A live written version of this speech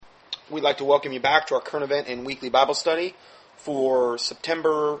We'd like to welcome you back to our current event and weekly Bible study for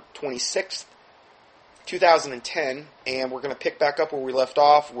September 26th, 2010. And we're going to pick back up where we left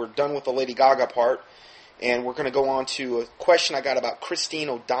off. We're done with the Lady Gaga part. And we're going to go on to a question I got about Christine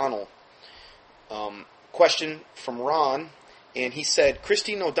O'Donnell. Question from Ron. And he said,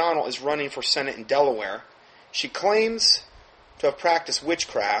 Christine O'Donnell is running for Senate in Delaware. She claims to have practiced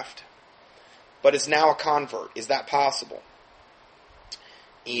witchcraft, but is now a convert. Is that possible?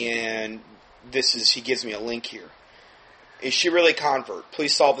 And he gives me a link here. Is she really a convert?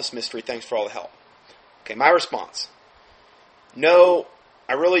 Please solve this mystery. Thanks for all the help. Okay, my response. No,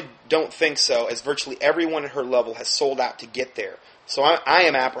 I really don't think so, as virtually everyone at her level has sold out to get there. So I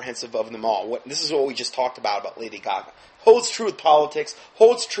am apprehensive of them all. This is what we just talked about Lady Gaga. Holds true with politics,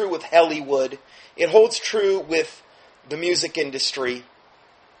 holds true with Hollywood, it holds true with the music industry.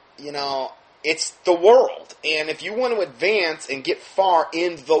 You know, it's the world. And if you want to advance and get far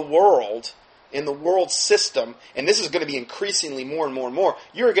in the world system, and this is going to be increasingly more and more and more,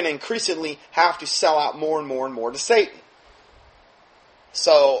 you're going to increasingly have to sell out more and more and more to Satan.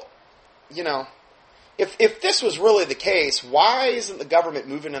 So, you know, if this was really the case, why isn't the government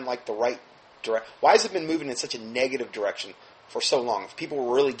moving in like the right direction? Why has it been moving in such a negative direction for so long? If people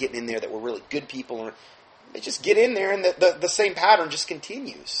were really getting in there that were really good people, and they just get in there and the same pattern just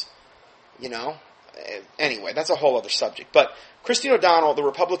continues. You know? Anyway, that's a whole other subject. But Christine O'Donnell, the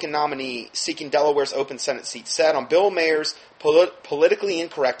Republican nominee seeking Delaware's open Senate seat, said on Bill Mayer's Politically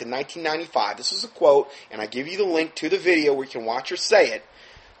Incorrect in 1995, this is a quote, and I give you the link to the video where you can watch her say it.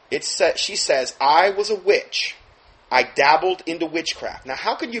 She says, I was a witch. I dabbled into witchcraft. Now,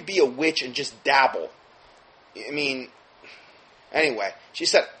 how could you be a witch and just dabble? I mean, anyway, she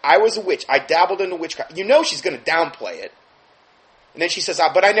said, I was a witch. I dabbled into witchcraft. You know she's going to downplay it. And then she says,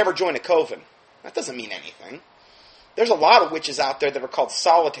 but I never joined a coven. That doesn't mean anything. There's a lot of witches out there that are called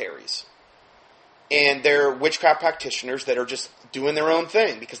solitaries. And they're witchcraft practitioners that are just doing their own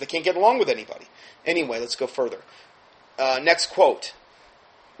thing because they can't get along with anybody. Anyway, let's go further. Next quote.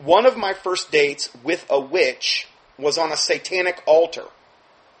 One of my first dates with a witch was on a satanic altar.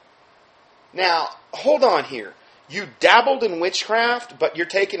 Now, hold on here. You dabbled in witchcraft, but you're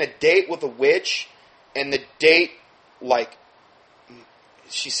taking a date with a witch, and the date,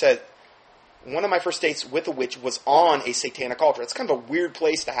 she said, one of my first dates with a witch was on a satanic altar. It's kind of a weird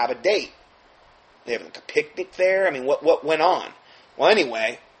place to have a date. They have like a picnic there. I mean, what went on? Well,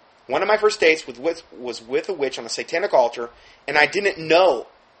 anyway, one of my first dates was with a witch on a satanic altar, and I didn't know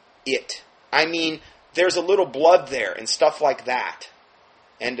it. I mean, there's a little blood there and stuff like that.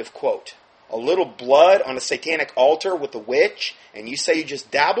 End of quote. A little blood on a satanic altar with a witch, and you say you just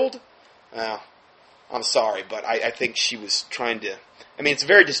dabbled? I'm sorry, but I think she was trying to... I mean, it's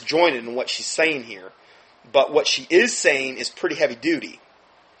very disjointed in what she's saying here, but what she is saying is pretty heavy duty.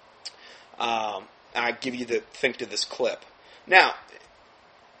 I give you the link to this clip. Now,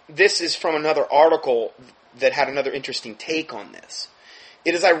 this is from another article that had another interesting take on this.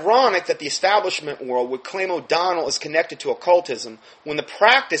 It is ironic that the establishment world would claim O'Donnell is connected to occultism when the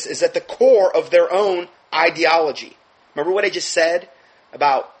practice is at the core of their own ideology. Remember what I just said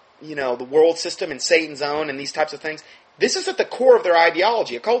about, you know, the world system and Satan's own and these types of things? This is at the core of their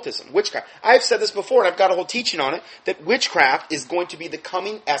ideology, occultism, witchcraft. I've said this before, and I've got a whole teaching on it, that witchcraft is going to be the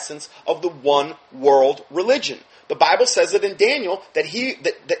coming essence of the one world religion. The Bible says that in Daniel, that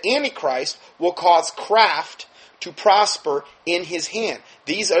the Antichrist will cause craft to prosper in his hand.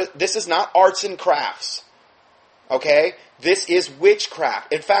 This is not arts and crafts. Okay? This is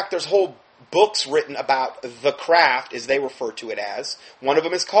witchcraft. In fact, there's whole books written about the craft, as they refer to it as. One of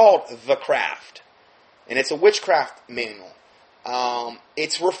them is called The Craft. And it's a witchcraft manual.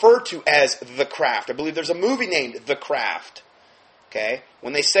 It's referred to as The Craft. I believe there's a movie named The Craft. Okay?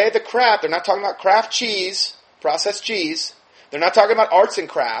 When they say The Craft, they're not talking about craft cheese, processed cheese. They're not talking about arts and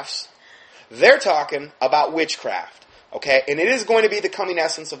crafts. They're talking about witchcraft. Okay? And it is going to be the coming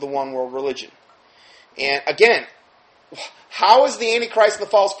essence of the one world religion. And again, how is the Antichrist and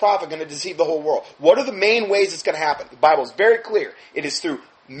the false prophet going to deceive the whole world? What are the main ways it's going to happen? The Bible is very clear. It is through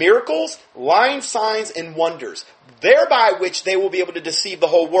miracles, lying signs, and wonders, thereby which they will be able to deceive the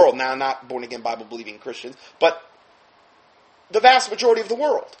whole world. Now, not born-again, Bible-believing Christians, but the vast majority of the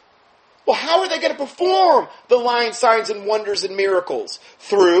world. Well, how are they going to perform the lying signs and wonders and miracles?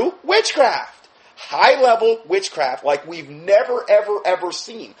 Through witchcraft. High-level witchcraft like we've never, ever, ever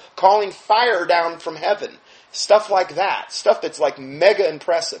seen. Calling fire down from heaven. Stuff like that. Stuff that's like mega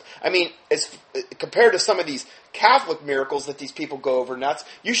impressive. I mean, as compared to some of these Catholic miracles that these people go over nuts,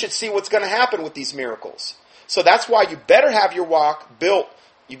 you should see what's going to happen with these miracles. So that's why you better have your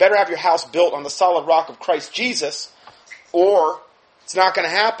house built on the solid rock of Christ Jesus, or It's not going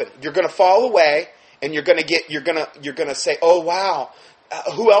to happen. You're going to fall away, and you're going to say, "Oh wow,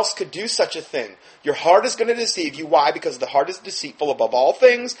 who else could do such a thing?" Your heart is going to deceive you. Why? Because the heart is deceitful above all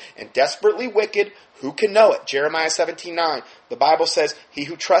things and desperately wicked. Who can know it? Jeremiah 17:9. The Bible says, "He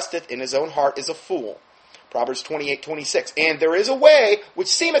who trusteth in his own heart is a fool." Proverbs 28:26. And there is a way which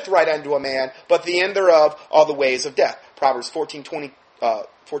seemeth right unto a man, but the end thereof are the ways of death. Proverbs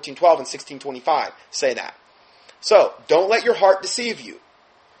 14:12 and 16:25 say that. So, don't let your heart deceive you.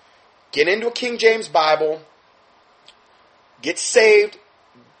 Get into a King James Bible. Get saved.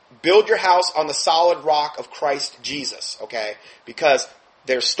 Build your house on the solid rock of Christ Jesus, okay? Because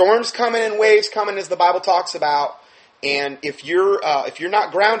there's storms coming and waves coming, as the Bible talks about. And if you're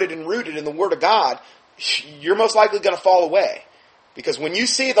not grounded and rooted in the Word of God, you're most likely going to fall away. Because when you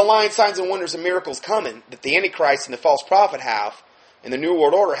see the lying signs and wonders and miracles coming that the Antichrist and the false prophet have, and the New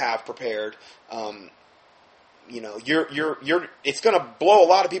World Order have prepared, it's going to blow a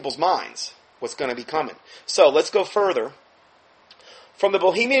lot of people's minds what's going to be coming. So let's go further. From the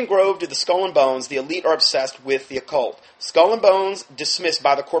Bohemian Grove to the Skull and Bones, the elite are obsessed with the occult. Skull and Bones, dismissed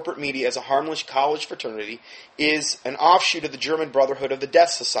by the corporate media as a harmless college fraternity, is an offshoot of the German Brotherhood of the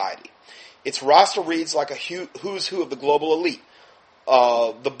Death Society. Its roster reads like a who's who of the global elite.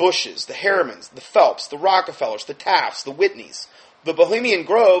 The Bushes, the Harrimans, the Phelps, the Rockefellers, the Tafts, the Whitneys. The Bohemian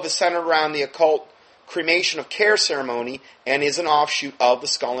Grove is centered around the occult cremation of care ceremony and is an offshoot of the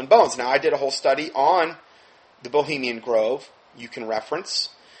Skull and Bones. Now, I did a whole study on the Bohemian Grove. You can reference.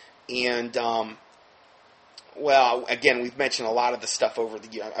 And, again, we've mentioned a lot of the stuff over the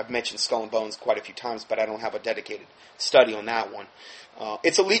year. I've mentioned Skull and Bones quite a few times, but I don't have a dedicated study on that one.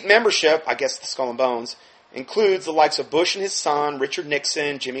 Its elite membership, I guess the Skull and Bones, includes the likes of Bush and his son, Richard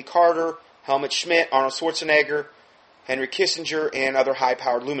Nixon, Jimmy Carter, Helmut Schmidt, Arnold Schwarzenegger, Henry Kissinger, and other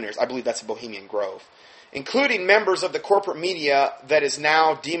high-powered luminaries. I believe that's a Bohemian Grove. Including members of the corporate media that is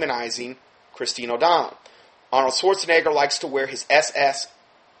now demonizing Christine O'Donnell. Arnold Schwarzenegger likes to wear his SS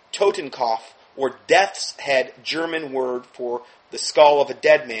Totenkopf, or death's head, German word for the skull of a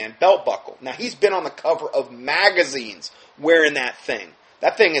dead man, belt buckle. Now, he's been on the cover of magazines wearing that thing.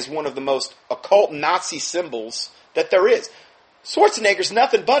 That thing is one of the most occult Nazi symbols that there is. Schwarzenegger's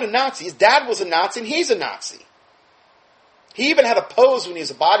nothing but a Nazi. His dad was a Nazi, and he's a Nazi. He even had a pose when he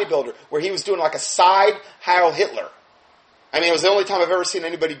was a bodybuilder where he was doing like a side Heil Hitler. I mean, it was the only time I've ever seen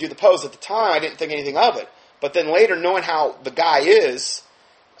anybody do the pose. At the time, I didn't think anything of it. But then later, knowing how the guy is,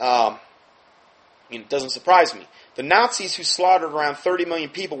 it doesn't surprise me. The Nazis who slaughtered around 30 million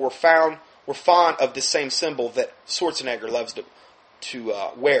people were fond of this same symbol that Schwarzenegger loves to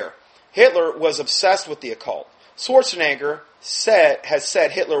wear. Hitler was obsessed with the occult. Schwarzenegger has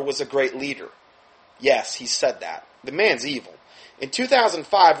said Hitler was a great leader. Yes, he said that. The man's evil. In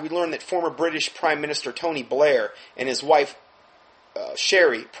 2005, we learned that former British Prime Minister Tony Blair and his wife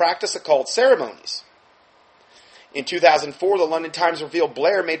Sherry practice occult ceremonies. In 2004, the London Times revealed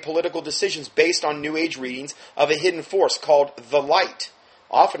Blair made political decisions based on New Age readings of a hidden force called the Light,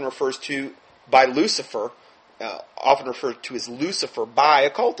 often referred to as Lucifer by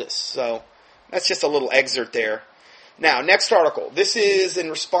occultists. So that's just a little excerpt there. Now, next article. This is in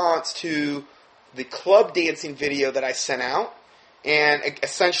response to the club dancing video that I sent out. And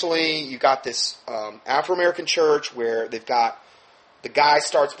essentially, you got this Afro-American church where they've got the guy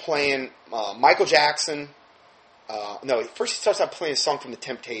starts playing Michael Jackson. First he starts out playing a song from the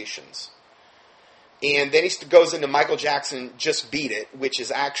Temptations. And then he goes into Michael Jackson, Just Beat It, which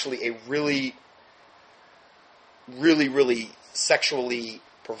is actually a really, really, really sexually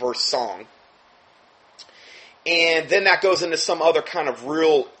perverse song. And then that goes into some other kind of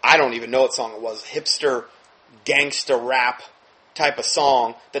real, I don't even know what song it was, hipster, gangster rap type of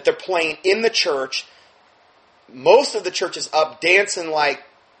song that they're playing in the church. Most of the church is up dancing like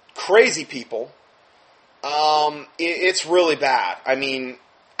crazy people. It's really bad. I mean,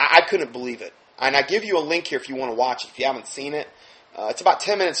 I couldn't believe it. And I give you a link here if you want to watch it, if you haven't seen it. It's about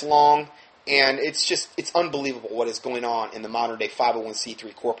 10 minutes long, and it's unbelievable what is going on in the modern-day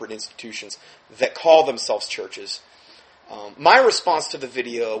 501c3 corporate institutions that call themselves churches. My response to the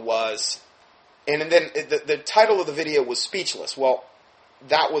video was, and then the title of the video was Speechless. Well,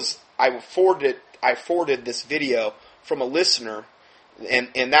 I forwarded this video from a listener,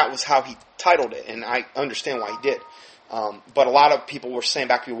 and that was how he titled it, and I understand why he did. But a lot of people were saying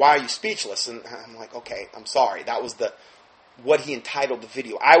back to me, "Why are you speechless?" And I'm like, okay, I'm sorry. That was what he entitled the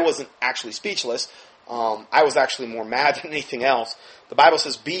video. I wasn't actually speechless. I was actually more mad than anything else. The Bible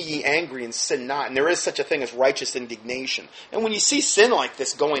says, "Be ye angry and sin not." And there is such a thing as righteous indignation. And when you see sin like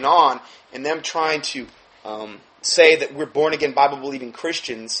this going on, and them trying to say that we're born-again, Bible-believing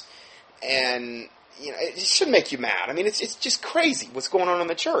Christians, and it should make you mad. I mean, it's just crazy what's going on in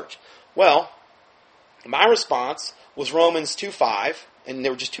the church. Well, my response was Romans 2:5, and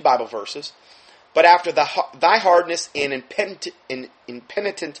there were just 2 Bible verses. But after thy hardness and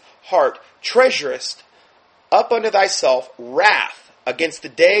impenitent heart treasurest up unto thyself wrath against the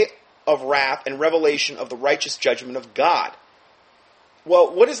day of wrath and revelation of the righteous judgment of God.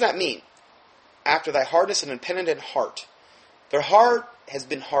 Well, what does that mean? After thy hardness and impenitent heart. Their heart has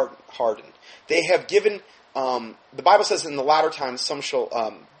been hardened. They have given, the Bible says in the latter times, some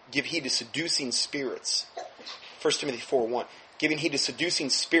shall give heed to seducing spirits. 1 Timothy 4:1. Giving heed to seducing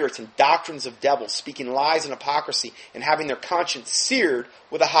spirits and doctrines of devils, speaking lies and hypocrisy, and having their conscience seared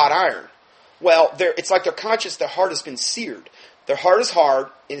with a hot iron. Well, it's like their conscience, their heart has been seared. Their heart is hard,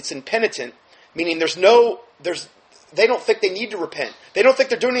 and it's impenitent, meaning they don't think they need to repent. They don't think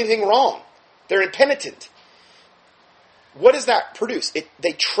they're doing anything wrong. They're impenitent. What does that produce?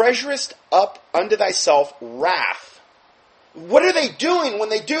 They treasurest up unto thyself wrath. What are they doing when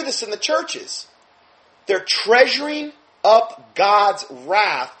they do this in the churches? They're treasuring up God's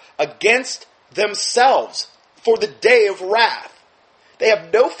wrath against themselves for the day of wrath. They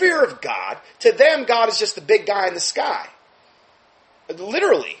have no fear of God. To them, God is just the big guy in the sky.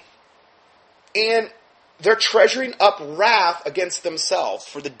 Literally. And they're treasuring up wrath against themselves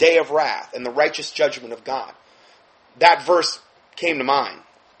for the day of wrath and the righteous judgment of God. That verse came to mind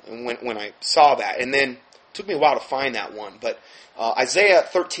when I saw that. And then it took me a while to find that one. But Isaiah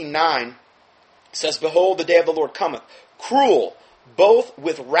 13:9 says, Behold, the day of the Lord cometh, cruel, both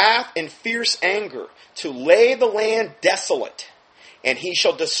with wrath and fierce anger, to lay the land desolate, and he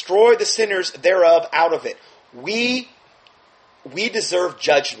shall destroy the sinners thereof out of it. We deserve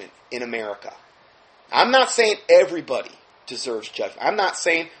judgment in America. I'm not saying everybody deserves judgment. I'm not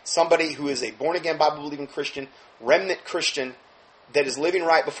saying somebody who is a born-again, Bible-believing Christian, remnant Christian, that is living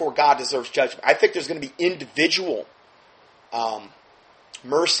right before God deserves judgment. I think there's going to be individual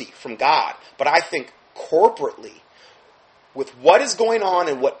mercy from God. But I think corporately, with what is going on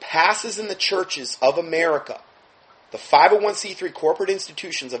and what passes in the churches of America, the 501c3 corporate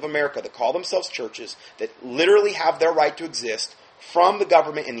institutions of America that call themselves churches, that literally have their right to exist from the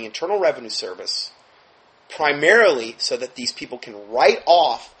government and the Internal Revenue Service, primarily so that these people can write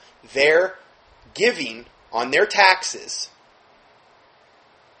off their giving on their taxes.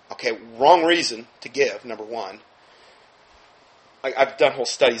 Okay, wrong reason to give, number one. I've done whole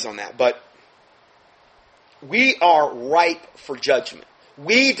studies on that, but we are ripe for judgment.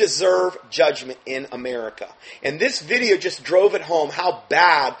 We deserve judgment in America. And this video just drove it home how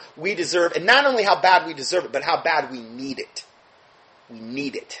bad we deserve, and not only how bad we deserve it, but how bad we need it. We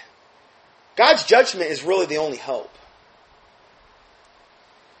need it. God's judgment is really the only hope.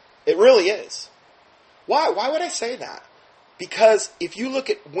 It really is. Why would I say that? Because if you look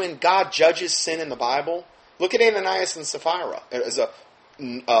at when God judges sin in the Bible, look at Ananias and Sapphira as a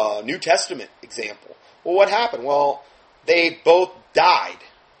New Testament example. Well, what happened? Well, they both died.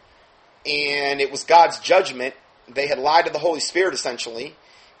 And it was God's judgment. They had lied to the Holy Spirit, essentially.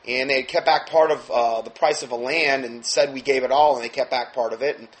 And they kept back part of the price of a land and said we gave it all, and they kept back part of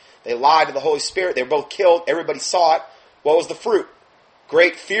it. And they lied to the Holy Spirit. They were both killed. Everybody saw it. What was the fruit?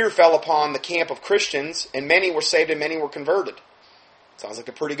 Great fear fell upon the camp of Christians, and many were saved and many were converted. Sounds like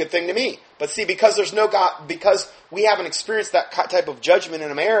a pretty good thing to me. But see, because there's no God, because we haven't experienced that type of judgment in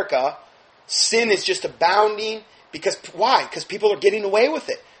America, sin is just abounding. Because why? Because people are getting away with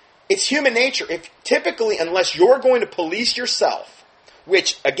it. It's human nature. Typically, unless you're going to police yourself,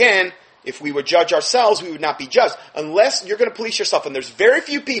 which, again, if we would judge ourselves, we would not be judged. Unless you're going to police yourself, and there's very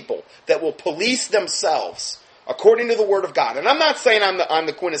few people that will police themselves according to the Word of God. And I'm not saying I'm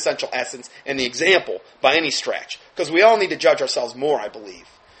the quintessential essence and the example by any stretch, because we all need to judge ourselves more, I believe.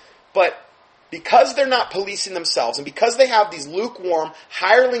 But because they're not policing themselves, and because they have these lukewarm,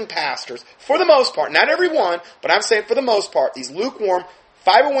 hireling pastors, for the most part, not every one, but I'm saying for the most part, these lukewarm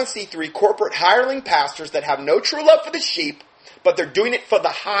 501c3 corporate hireling pastors that have no true love for the sheep, but they're doing it for the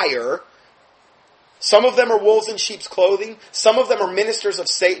hire. Some of them are wolves in sheep's clothing. Some of them are ministers of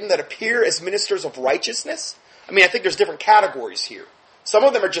Satan that appear as ministers of righteousness. I mean, I think there's different categories here. Some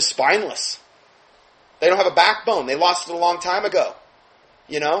of them are just spineless. They don't have a backbone. They lost it a long time ago.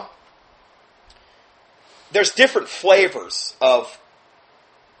 You know? There's different flavors of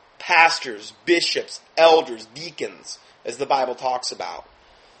pastors, bishops, elders, deacons, as the Bible talks about.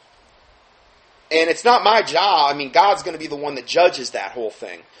 And it's not my job. I mean, God's going to be the one that judges that whole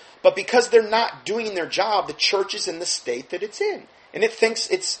thing. But because they're not doing their job, the church is in the state that it's in. And it thinks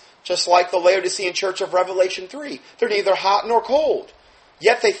it's just like the Laodicean church of Revelation 3. They're neither hot nor cold.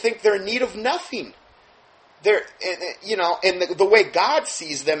 Yet they think they're in need of nothing. They're, and the way God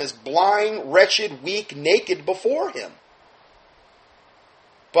sees them is blind, wretched, weak, naked before Him.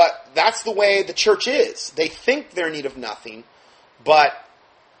 But that's the way the church is. They think they're in need of nothing, but,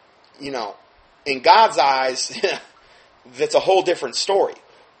 in God's eyes, that's a whole different story.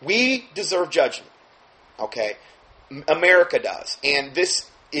 We deserve judgment, okay? America does. And this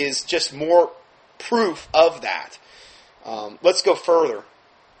is just more proof of that. Let's go further.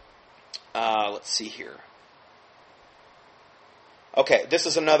 Let's see here. Okay, this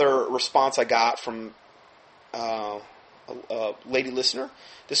is another response I got from a lady listener.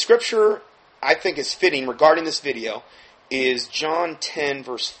 The scripture I think is fitting regarding this video is John 10,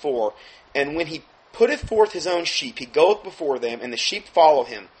 verse 4. And when he putteth forth his own sheep, he goeth before them, and the sheep follow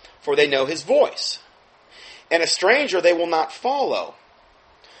him, for they know his voice. And a stranger they will not follow,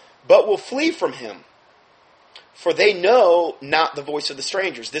 but will flee from him, for they know not the voice of the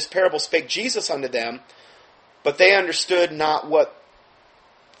strangers. This parable spake Jesus unto them, but they understood not what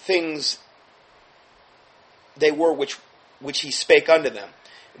things they were which he spake unto them.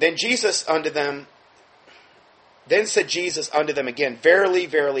 Then said Jesus unto them again, Verily,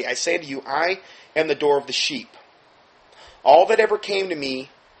 verily, I say unto you, I am the door of the sheep. All that ever came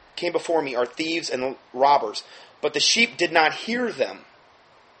before me are thieves and robbers, but the sheep did not hear them.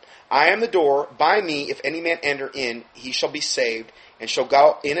 I am the door. By me, if any man enter in, he shall be saved, and shall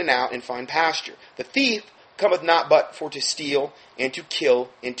go in and out and find pasture. The thief cometh not but for to steal, and to kill,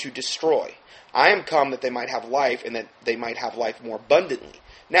 and to destroy. I am come that they might have life, and that they might have life more abundantly.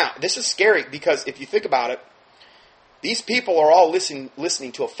 Now, this is scary, because if you think about it, these people are all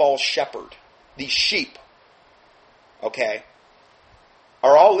listening to a false shepherd. These sheep, okay,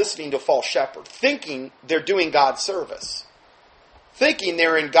 are all listening to a false shepherd, thinking they're doing God's service, thinking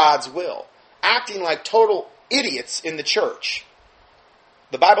they're in God's will, acting like total idiots in the church.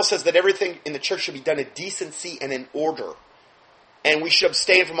 The Bible says that everything in the church should be done in decency and in order, and we should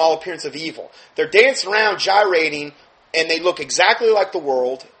abstain from all appearance of evil. They're dancing around, gyrating, and they look exactly like the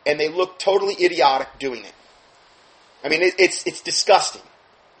world, and they look totally idiotic doing it. I mean, it's disgusting.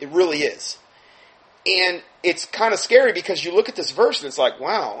 It really is. And it's kind of scary because you look at this verse and it's like,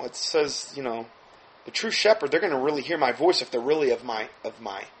 wow, it says, the true shepherd, they're going to really hear my voice if they're really if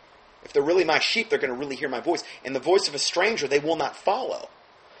they're really my sheep, they're going to really hear my voice. And the voice of a stranger, they will not follow.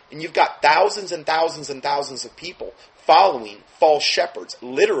 And you've got thousands and thousands and thousands of people following false shepherds.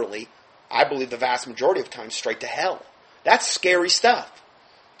 Literally, I believe the vast majority of times, straight to hell. That's scary stuff.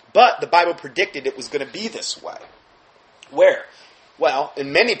 But the Bible predicted it was going to be this way. Where? Well,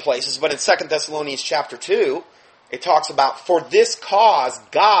 in many places, but in 2 Thessalonians chapter 2, it talks about, for this cause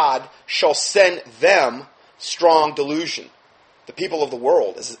God shall send them strong delusion. The people of the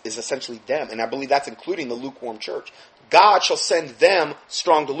world is essentially them, and I believe that's including the lukewarm church. God shall send them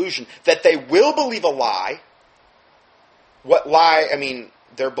strong delusion, that they will believe a lie. What lie? I mean,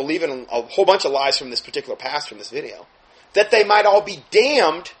 they're believing a whole bunch of lies from this particular pastor in this video. That they might all be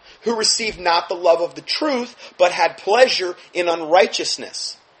damned, who received not the love of the truth, but had pleasure in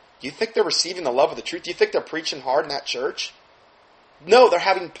unrighteousness. Do you think they're receiving the love of the truth? Do you think they're preaching hard in that church? No, they're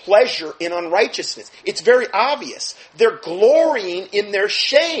having pleasure in unrighteousness. It's very obvious. They're glorying in their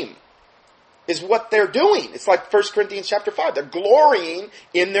shame, is what they're doing. It's like 1 Corinthians chapter 5. They're glorying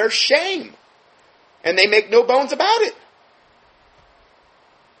in their shame. And they make no bones about it.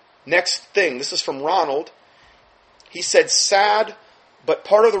 Next thing, this is from Ronald. He said, sad, but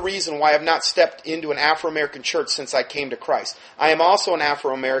part of the reason why I have not stepped into an Afro-American church since I came to Christ. I am also an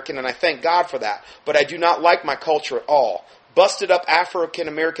Afro-American, and I thank God for that. But I do not like my culture at all. Busted up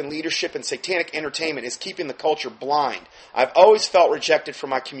African-American leadership and satanic entertainment is keeping the culture blind. I've always felt rejected from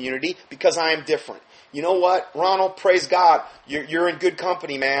my community because I am different. You know what, Ronald? Praise God. You're in good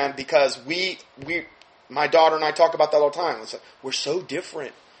company, man, because my daughter and I talk about that all the time. It's like, we're so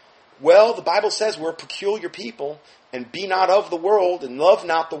different. Well, the Bible says we're a peculiar people, and be not of the world, and love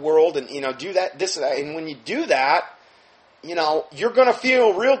not the world, and, do that, this, and that. And when you do that, you're going to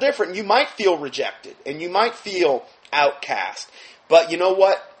feel real different. You might feel rejected, and you might feel outcast. But you know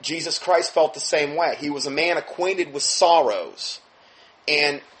what? Jesus Christ felt the same way. He was a man acquainted with sorrows.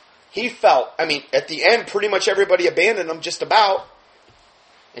 And he felt, at the end, pretty much everybody abandoned him, just about.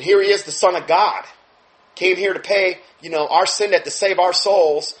 And here he is, the Son of God. Came here to pay, our sin debt, to save our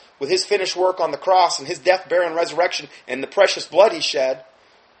souls, with his finished work on the cross and his death, burial, and resurrection and the precious blood he shed,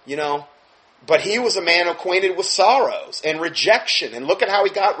 But he was a man acquainted with sorrows and rejection. And look at how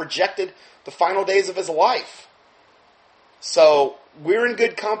he got rejected the final days of his life. So we're in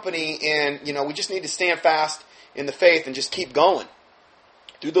good company, and, we just need to stand fast in the faith and just keep going.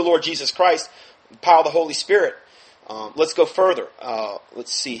 Through the Lord Jesus Christ, the power of the Holy Spirit. Let's go further.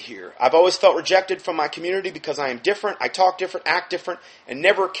 Let's see here. I've always felt rejected from my community because I am different, I talk different, act different, and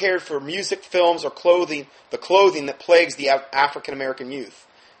never cared for music, films, or clothing, the clothing that plagues the African American youth.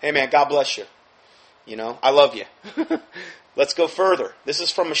 Hey man, God bless you. You know, I love you. Let's go further. This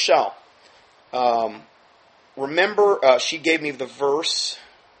is from Michelle. Remember, she gave me the verse,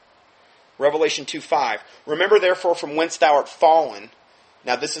 Revelation 2:5. Remember therefore from whence thou art fallen.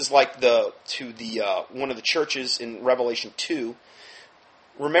 Now this is like one of the churches in Revelation 2.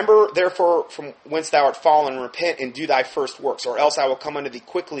 Remember therefore from whence thou art fallen, and repent and do thy first works, or else I will come unto thee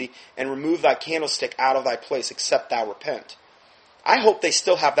quickly and remove thy candlestick out of thy place, except thou repent. I hope they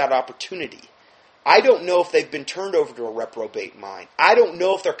still have that opportunity. I don't know if they've been turned over to a reprobate mind. I don't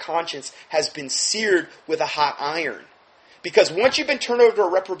know if their conscience has been seared with a hot iron. Because once you've been turned over to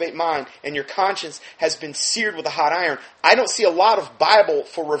a reprobate mind and your conscience has been seared with a hot iron, I don't see a lot of Bible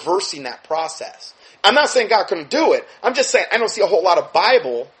for reversing that process. I'm not saying God couldn't do it. I'm just saying I don't see a whole lot of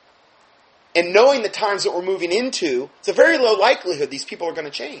Bible. And knowing the times that we're moving into, it's a very low likelihood these people are going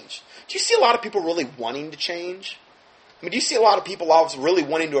to change. Do you see a lot of people really wanting to change? I mean, do you see a lot of people really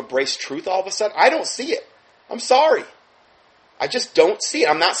wanting to embrace truth all of a sudden? I don't see it. I'm sorry. I just don't see it.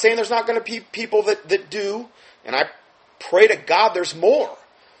 I'm not saying there's not going to be people that do, and I pray to God there's more.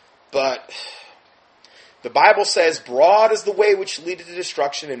 But the Bible says, broad is the way which leadeth to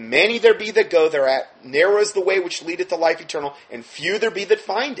destruction, and many there be that go thereat. Narrow is the way which leadeth to life eternal, and few there be that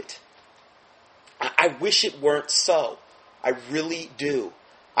find it. I wish it weren't so. I really do.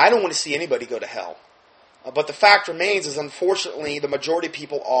 I don't want to see anybody go to hell. But the fact remains is, unfortunately, the majority of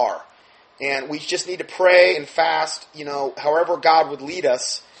people are. And we just need to pray and fast, however God would lead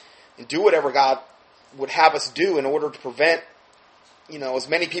us, and do whatever God would have us do in order to prevent, as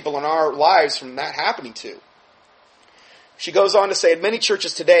many people in our lives from that happening to. She goes on to say, in many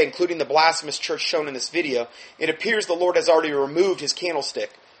churches today, including the blasphemous church shown in this video, it appears the Lord has already removed his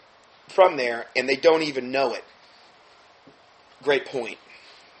candlestick from there, and they don't even know it. Great point.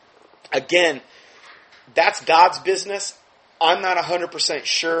 Again, that's God's business. I'm not 100%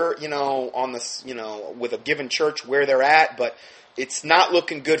 sure, on this, with a given church where they're at, but it's not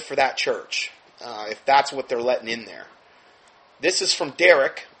looking good for that church. If that's what they're letting in there. This is from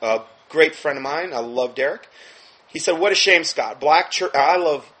Derek, a great friend of mine. I love Derek. He said, what a shame, Scott. Black church. I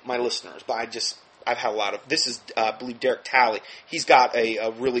love my listeners, but I've had a lot of, this is, I believe, Derek Talley. He's got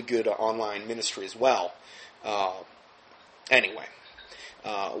a really good online ministry as well. Anyway,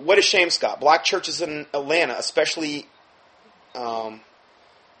 what a shame, Scott. Black churches in Atlanta, especially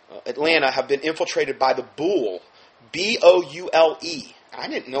Atlanta, have been infiltrated by the Boule, B-O-U-L-E. I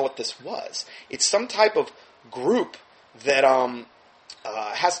didn't know what this was. It's some type of group that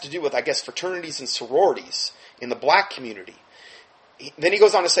has to do with, I guess, fraternities and sororities in the black community. Then he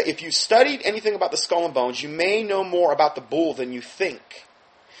goes on to say, if you studied anything about the Skull and Bones, you may know more about the Boule than you think.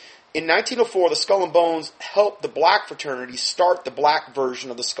 In 1904, the Skull and Bones helped the black fraternity start the black version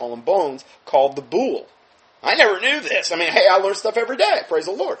of the Skull and Bones called the Boule. I never knew this. I mean, hey, I learn stuff every day. Praise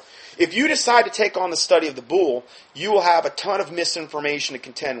the Lord. If you decide to take on the study of the Boule, you will have a ton of misinformation to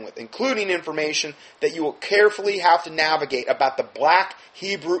contend with, including information that you will carefully have to navigate about the black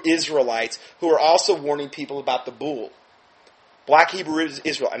Hebrew Israelites who are also warning people about the Boule. Black Hebrew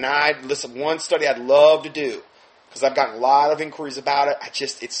Israel. And listen, one study I'd love to do, because I've gotten a lot of inquiries about it.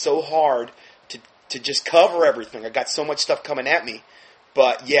 It's so hard to just cover everything. I've got so much stuff coming at me.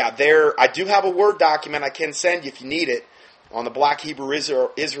 But yeah, I do have a Word document I can send you if you need it on the Black Hebrew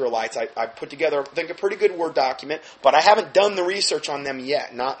Israelites. I put together, I think, a pretty good Word document, but I haven't done the research on them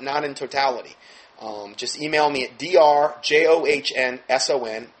yet, not in totality. Just email me at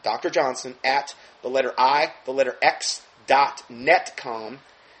drjohnson, Dr. Johnson, at the letter I, the letter X, .netcom,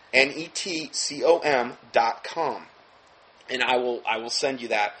 netcom.com, and I will send you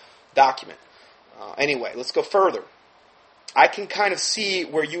that document. Anyway, let's go further. I can kind of see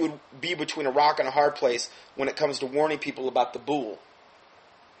where you would be between a rock and a hard place when it comes to warning people about the Boule.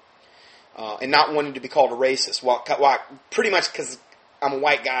 And not wanting to be called a racist. Well, pretty much because I'm a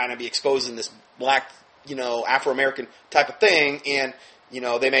white guy and I'd be exposing this black, Afro-American type of thing, and,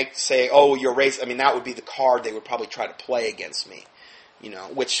 they may say, oh, you're racist. I mean, that would be the card they would probably try to play against me,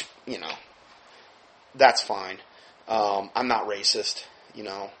 which, that's fine. I'm not racist,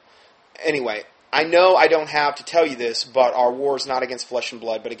 Anyway, I know I don't have to tell you this, but our war is not against flesh and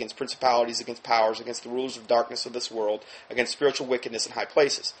blood, but against principalities, against powers, against the rulers of darkness of this world, against spiritual wickedness in high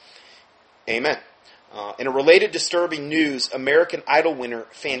places. Amen. In a related disturbing news, American Idol winner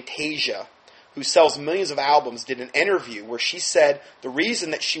Fantasia, who sells millions of albums, did an interview where she said the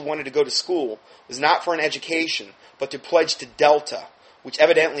reason that she wanted to go to school was not for an education, but to pledge to Delta, which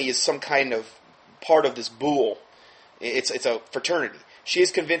evidently is some kind of part of this Boule. It's a fraternity. She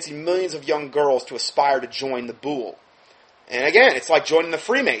is convincing millions of young girls to aspire to join the Boule. And again, it's like joining the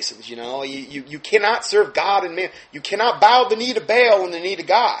Freemasons, you know. You cannot serve God and man. You cannot bow the knee to Baal and the knee to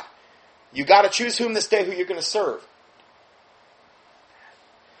God. You got to choose whom this day who you're going to serve.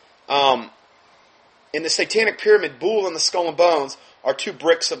 In the Satanic Pyramid, Boule and the Skull and Bones are two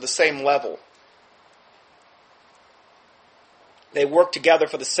bricks of the same level. They work together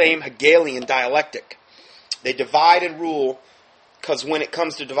for the same Hegelian dialectic. They divide and rule, because when it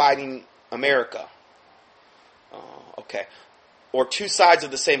comes to dividing America, or two sides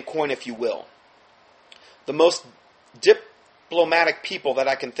of the same coin, if you will. The most diplomatic people that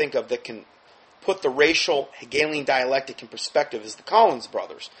I can think of that can put the racial Hegelian dialectic in perspective is the Collins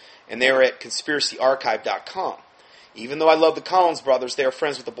brothers, and they're at conspiracyarchive.com. Even though I love the Collins brothers, they are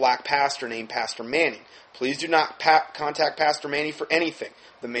friends with a black pastor named Pastor Manning. Please do not contact Pastor Manning for anything.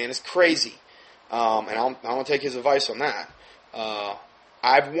 The man is crazy, and I won't take his advice on that.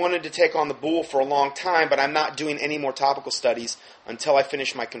 I've wanted to take on the Boule for a long time, but I'm not doing any more topical studies until I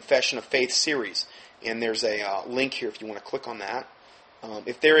finish my Confession of Faith series. And there's a link here if you want to click on that.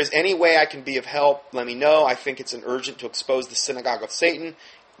 If there is any way I can be of help, let me know. I think it's urgent to expose the synagogue of Satan,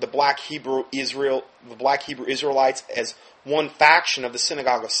 the Black Hebrew Israelites, as one faction of the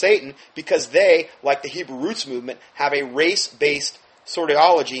synagogue of Satan, because they, like the Hebrew Roots movement, have a race-based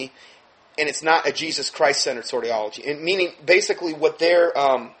sortiology. And it's not a Jesus Christ-centered sortiology. And meaning, basically, what they're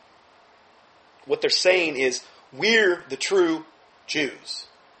saying is, we're the true Jews.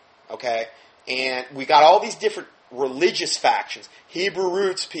 Okay? And we got all these different religious factions. Hebrew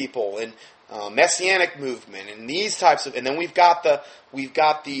Roots people and Messianic movement and these types of... And then we've got the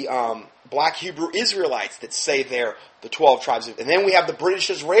Black Hebrew Israelites that say they're the 12 tribes of... And then we have the British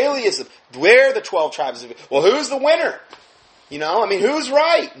Israelism. We're the 12 tribes of... Well, who's the winner? You know, I mean, who's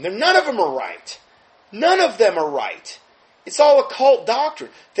right? None of them are right. None of them are right. It's all occult doctrine.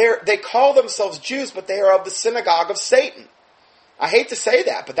 They call themselves Jews, but they are of the synagogue of Satan. I hate to say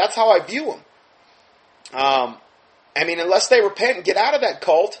that, but that's how I view them. I mean, unless they repent and get out of that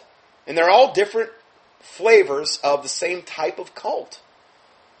cult, and they're all different flavors of the same type of cult.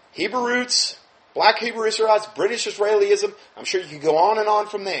 Hebrew Roots, Black Hebrew Israelites, British Israelism, I'm sure you could go on and on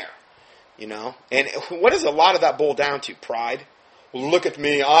from there. You know, and what does a lot of that boil down to? Pride? Well, look at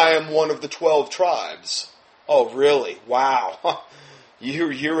me, I am one of the 12 tribes. Oh, really? Wow. You're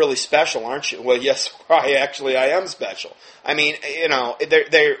really special, aren't you? Well, yes, I am special. I mean, you know,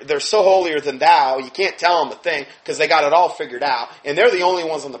 they're so holier than thou, you can't tell them a thing, because they got it all figured out, and they're the only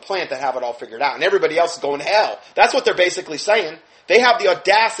ones on the planet that have it all figured out, and everybody else is going to hell. That's what they're basically saying. They have the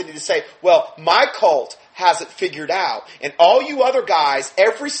audacity to say, well, my cult has it figured out. And all you other guys,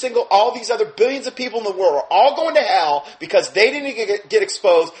 all these other billions of people in the world are all going to hell because they didn't get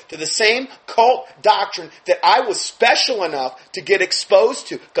exposed to the same cult doctrine that I was special enough to get exposed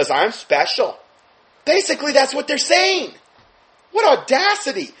to because I'm special. Basically, that's what they're saying. What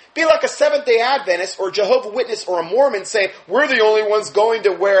audacity. Be like a Seventh-day Adventist or Jehovah's Witness or a Mormon saying, we're the only ones going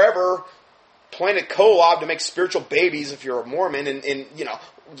to wherever Planet Kolob to make spiritual babies if you're a Mormon, and you know,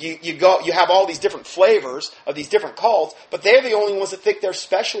 you have all these different flavors of these different cults, but they're the only ones that think they're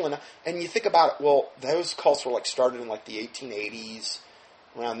special enough. And you think about it, well, those cults were like started in like the 1880s,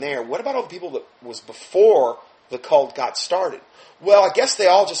 around there. What about all the people that was before the cult got started? Well, I guess they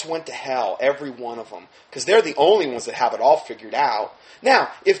all just went to hell, every one of them, because they're the only ones that have it all figured out. Now,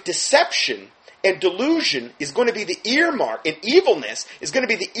 if deception and delusion is going to be the earmark, and evilness is going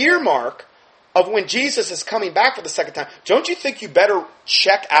to be the earmark of when Jesus is coming back for the second time, don't you think you better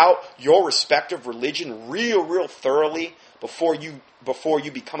check out your respective religion real thoroughly before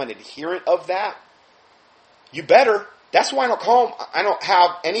you become an adherent of that? You better. That's why I don't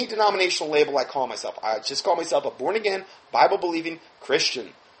have any denominational label I call myself. I just call myself a born-again, Bible-believing Christian.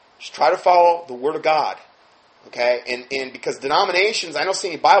 Just try to follow the Word of God. Okay? And because denominations, I don't see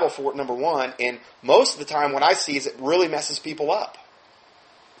any Bible for it, number one, and most of the time what I see is it really messes people up.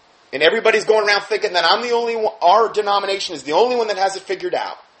 And everybody's going around thinking that I'm the only one, our denomination is the only one that has it figured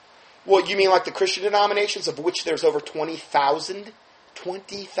out. Well, you mean like the Christian denominations, of which there's over 20,000?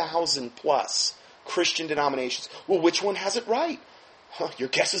 20,000 plus Christian denominations. Well, which one has it right? Your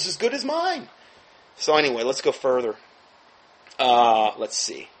guess is as good as mine. So anyway, let's go further. Let's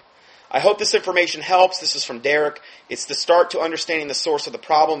see. I hope this information helps. This is from Derek. It's the start to understanding the source of the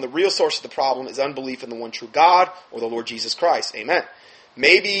problem. The real source of the problem is unbelief in the one true God or the Lord Jesus Christ. Amen.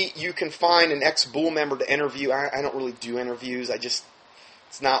 Maybe you can find an ex-Boule member to interview. I don't really do interviews. It's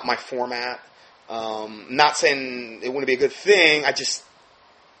not my format. Not saying it wouldn't be a good thing. I just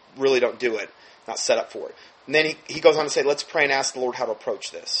really don't do it. Not set up for it. And then he goes on to say, let's pray and ask the Lord how to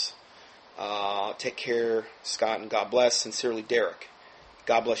approach this. Take care, Scott, and God bless. Sincerely, Derek.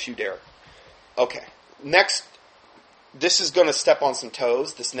 God bless you, Derek. Okay, next, this is going to step on some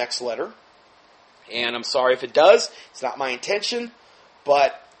toes, this next letter. And I'm sorry if it does. It's not my intention.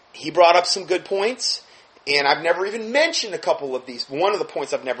 But he brought up some good points. And I've never even mentioned a couple of these. One of the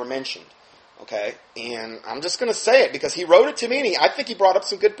points I've never mentioned. Okay? And I'm just going to say it because he wrote it to me and I think he brought up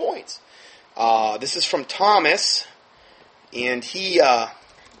some good points. This is from Thomas. And he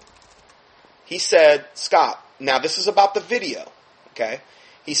said, Scott, now this is about the video. Okay?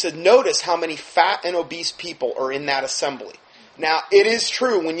 He said, notice how many fat and obese people are in that assembly. Now, it is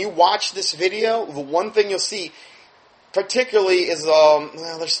true, when you watch this video, the one thing you'll see, particularly is, well,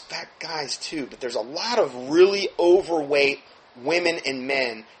 there's fat guys too, but there's a lot of really overweight women and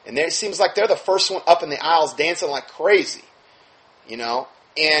men, and it seems like they're the first one up in the aisles dancing like crazy, you know?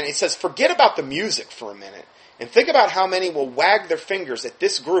 And it says, forget about the music for a minute, and think about how many will wag their fingers at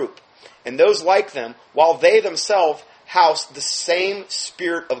this group, and those like them, while they themselves house the same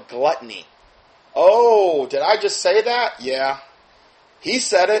spirit of gluttony. Oh, did I just say that? Yeah. He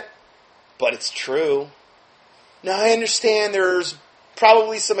said it, but it's true. Now, I understand there's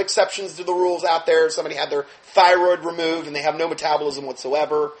probably some exceptions to the rules out there. Somebody had their thyroid removed and they have no metabolism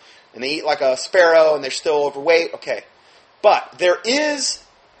whatsoever, and they eat like a sparrow and they're still overweight. Okay. But there is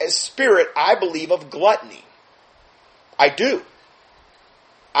a spirit, I believe, of gluttony. I do.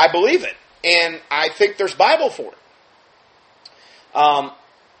 I believe it. And I think there's Bible for it.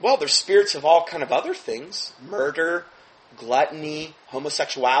 Well, there's spirits of all kind of other things. Murder, gluttony,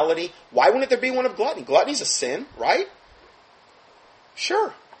 homosexuality. Why wouldn't there be one of gluttony? Gluttony's a sin, right?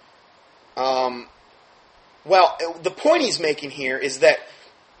 Sure. Well, the point he's making here is that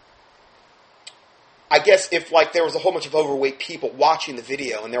I guess if like there was a whole bunch of overweight people watching the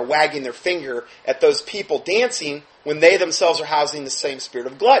video and they're wagging their finger at those people dancing when they themselves are housing the same spirit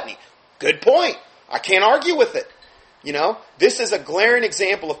of gluttony. Good point. I can't argue with it. You know, this is a glaring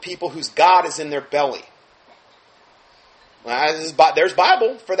example of people whose God is in their belly. There's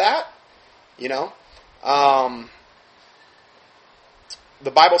Bible for that. You know, the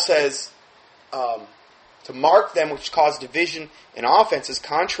Bible says to mark them which cause division and offenses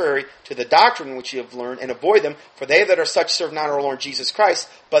contrary to the doctrine which you have learned, and avoid them, for they that are such serve not our Lord Jesus Christ,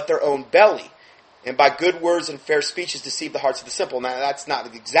 but their own belly. And by good words and fair speeches deceive the hearts of the simple. Now, that's not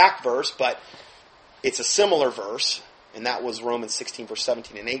the exact verse, but it's a similar verse. And that was Romans 16, verse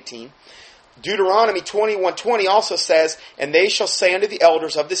 17 and 18. Deuteronomy 21:20 also says, and they shall say unto the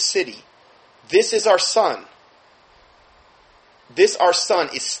elders of this city, this is our son. This our son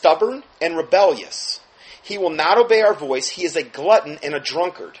is stubborn and rebellious. He will not obey our voice. He is a glutton and a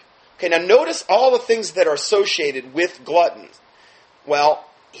drunkard. Okay, now notice all the things that are associated with gluttons. Well,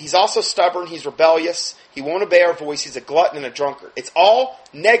 he's also stubborn. He's rebellious. He won't obey our voice. He's a glutton and a drunkard. It's all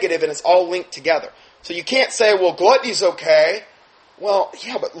negative and it's all linked together. So you can't say, well, gluttony's okay. Well,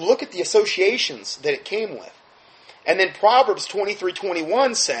 yeah, but look at the associations that it came with. And then Proverbs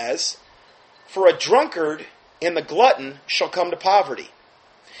 23:21 says, for a drunkard and the glutton shall come to poverty,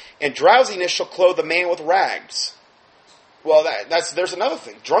 and drowsiness shall clothe the man with rags. Well, there's another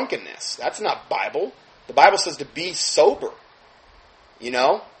thing. Drunkenness. That's not Bible. The Bible says to be sober. You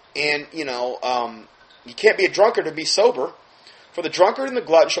know? And, you can't be a drunkard to be sober. For the drunkard and the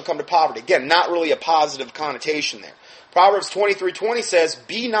glutton shall come to poverty. Again, not really a positive connotation there. Proverbs 23:20 says,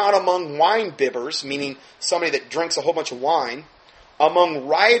 be not among wine bibbers, meaning somebody that drinks a whole bunch of wine, among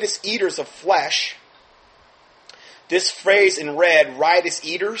riotous eaters of flesh. This phrase in red, riotous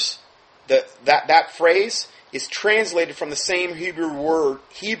eaters, that phrase is translated from the same Hebrew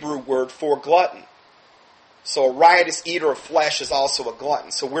word for glutton. So a riotous eater of flesh is also a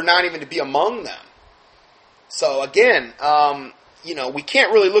glutton. So we're not even to be among them. So again, we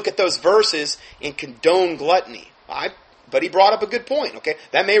can't really look at those verses and condone gluttony. But he brought up a good point, okay?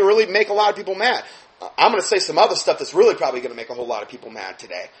 That may really make a lot of people mad. I'm going to say some other stuff that's really probably going to make a whole lot of people mad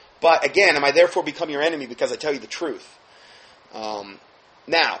today. But again, am I therefore become your enemy because I tell you the truth?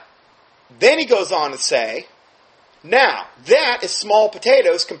 Now, then he goes on to say, now, that is small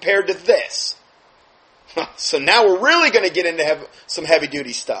potatoes compared to this. So now we're really going to get into some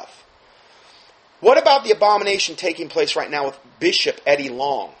heavy-duty stuff. What about the abomination taking place right now with Bishop Eddie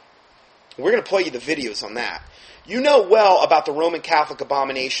Long? We're going to play you the videos on that. You know well about the Roman Catholic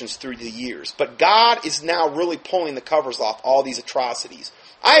abominations through the years, but God is now really pulling the covers off all these atrocities.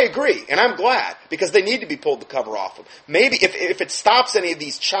 I agree, and I'm glad, because they need to be pulled the cover off of. Maybe if it stops any of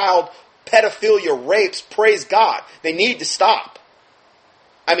these child pedophilia rapes, praise God. They need to stop.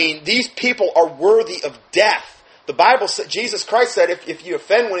 I mean, these people are worthy of death. The Bible said, Jesus Christ said, if you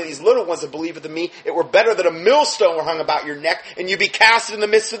offend one of these little ones that believeth in me, it were better that a millstone were hung about your neck and you be cast in the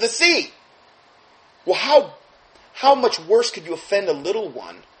midst of the sea. Well, how much worse could you offend a little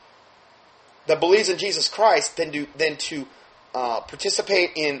one that believes in Jesus Christ than to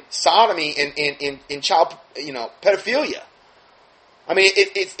participate in sodomy and in child pedophilia? I mean,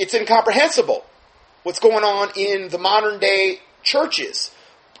 it's incomprehensible what's going on in the modern day churches.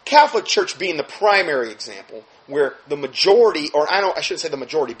 Catholic Church being the primary example, where the majority, or I shouldn't say the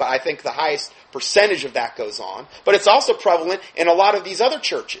majority, but I think the highest percentage of that goes on. But it's also prevalent in a lot of these other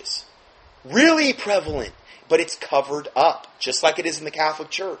churches. Really prevalent. But it's covered up, just like it is in the Catholic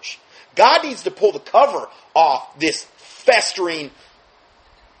Church. God needs to pull the cover off this festering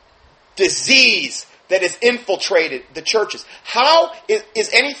disease that has infiltrated the churches. How is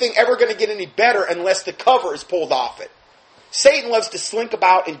anything ever going to get any better unless the cover is pulled off it? Satan loves to slink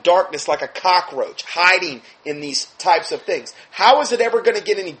about in darkness like a cockroach, hiding in these types of things. How is it ever going to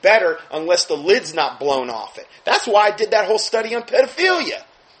get any better unless the lid's not blown off it? That's why I did that whole study on pedophilia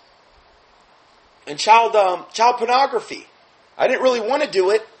and child pornography. I didn't really want to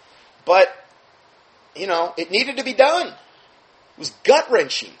do it, but, it needed to be done. It was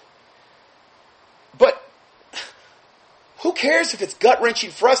gut-wrenching. But who cares if it's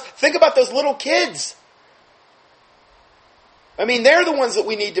gut-wrenching for us? Think about those little kids. I mean, they're the ones that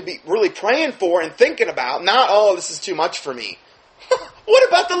we need to be really praying for and thinking about. Not, this is too much for me. What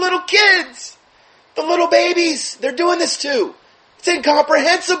about the little kids? The little babies they're doing this to? It's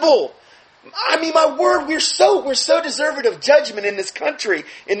incomprehensible. I mean, my word, we're so deserving of judgment in this country,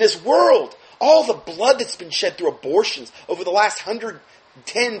 in this world. All the blood that's been shed through abortions over the last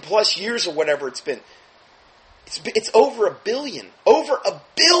 110 plus years or whatever it's been. It's over 1 billion. Over 1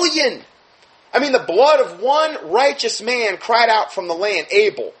 billion! I mean, the blood of one righteous man cried out from the land,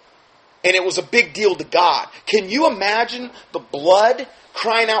 Abel. And it was a big deal to God. Can you imagine the blood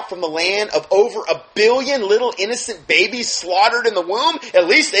crying out from the land of over 1 billion little innocent babies slaughtered in the womb? At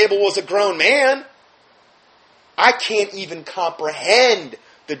least Abel was a grown man. I can't even comprehend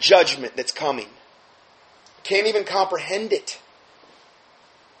the judgment that's coming. Can't even comprehend it.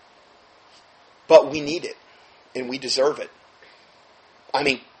 But we need it. And we deserve it. I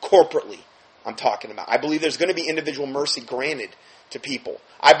mean, corporately, I'm talking about. I believe there's going to be individual mercy granted to people.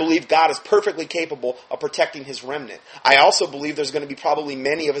 I believe God is perfectly capable of protecting His remnant. I also believe there's going to be probably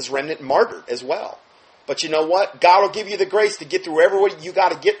many of His remnant martyred as well. But you know what? God will give you the grace to get through whatever you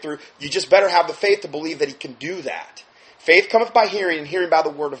got to get through. You just better have the faith to believe that He can do that. Faith cometh by hearing, and hearing by the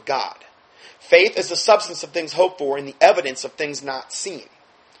word of God. Faith is the substance of things hoped for and the evidence of things not seen.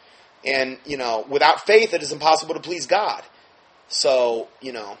 And, without faith, it is impossible to please God. So,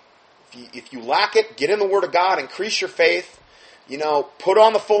 if you lack it, get in the Word of God, increase your faith, put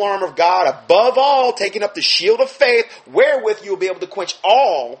on the full armor of God, above all, taking up the shield of faith, wherewith you will be able to quench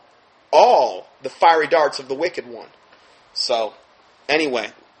all the fiery darts of the wicked one. So,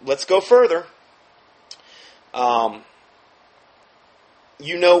 anyway, let's go further. I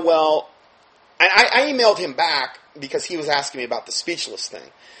emailed him back because he was asking me about the speechless thing.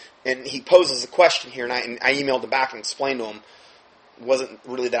 And he poses a question here, and I emailed him back and explained to him it wasn't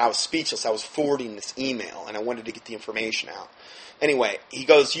really that I was speechless. I was forwarding this email, and I wanted to get the information out. Anyway, he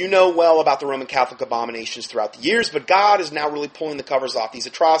goes, you know well about the Roman Catholic abominations throughout the years, but God is now really pulling the covers off these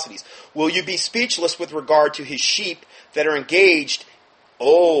atrocities. Will you be speechless with regard to His sheep that are engaged?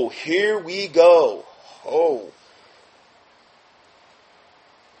 Oh, here we go. Oh.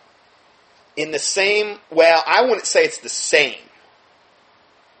 In the same, I wouldn't say it's the same.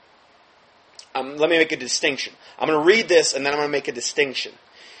 Let me make a distinction. I'm going to read this and then I'm going to make a distinction.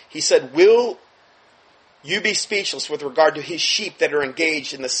 He said, will you be speechless with regard to His sheep that are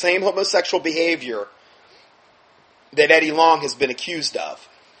engaged in the same homosexual behavior that Eddie Long has been accused of?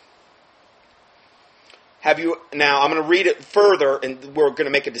 Now, I'm going to read it further and we're going to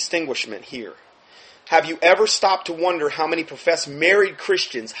make a distinguishment here. Have you ever stopped to wonder how many professed married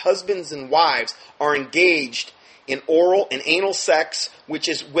Christians, husbands and wives, are engaged in oral and anal sex, which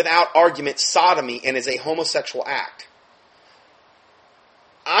is without argument sodomy and is a homosexual act?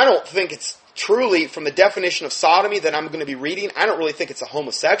 I don't think it's truly, from the definition of sodomy that I'm going to be reading, I don't really think it's a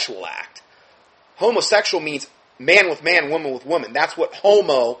homosexual act. Homosexual means man with man, woman with woman. That's what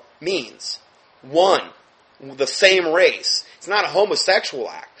homo means. One, the same race. It's not a homosexual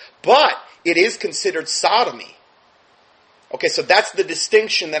act. But it is considered sodomy. Okay, so that's the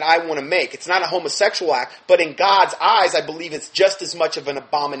distinction that I want to make. It's not a homosexual act, but in God's eyes, I believe it's just as much of an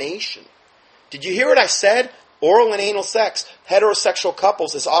abomination. Did you hear what I said? Oral and anal sex, heterosexual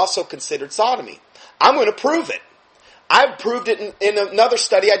couples, is also considered sodomy. I'm going to prove it. I've proved it in another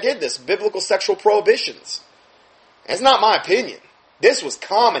study I did this, biblical sexual prohibitions. It's not my opinion. This was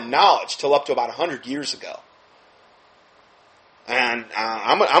common knowledge till up to about 100 years ago. And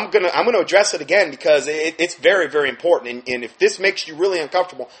I'm gonna address it again because it's very, very important. And if this makes you really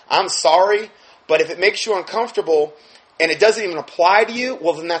uncomfortable, I'm sorry. But if it makes you uncomfortable and it doesn't even apply to you,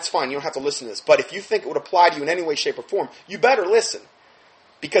 well, then that's fine. You don't have to listen to this. But if you think it would apply to you in any way, shape, or form, you better listen.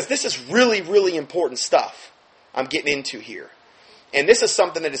 Because this is really, really important stuff I'm getting into here. And this is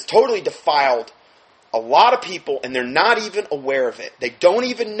something that has totally defiled a lot of people, and they're not even aware of it. They don't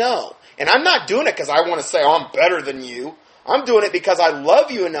even know. And I'm not doing it because I want to say, oh, I'm better than you. I'm doing it because I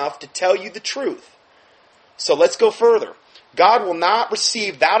love you enough to tell you the truth. So let's go further. God will not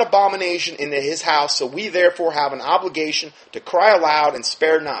receive that abomination into his house, so we therefore have an obligation to cry aloud and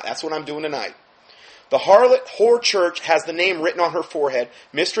spare not. That's what I'm doing tonight. The harlot whore church has the name written on her forehead,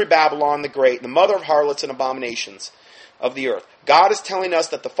 Mystery Babylon the Great, the mother of harlots and abominations of the earth. God is telling us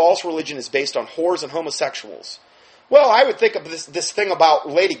that the false religion is based on whores and homosexuals. Well, I would think of this thing about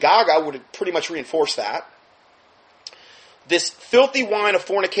Lady Gaga would pretty much reinforce that. This filthy wine of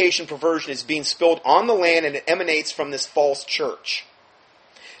fornication perversion is being spilled on the land, and it emanates from this false church.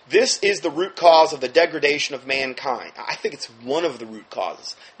 This is the root cause of the degradation of mankind. I think it's one of the root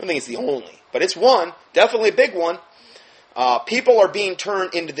causes. I don't think it's the only, but it's one, definitely a big one. People are being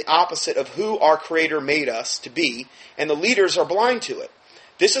turned into the opposite of who our Creator made us to be, and the leaders are blind to it.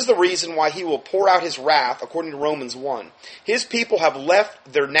 This is the reason why he will pour out his wrath, according to Romans 1. His people have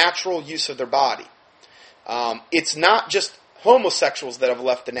left their natural use of their body. It's not just homosexuals that have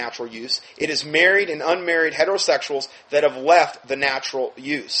left the natural use. It is married and unmarried heterosexuals that have left the natural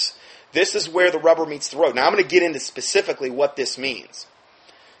use. This is where the rubber meets the road. Now I'm going to get into specifically what this means.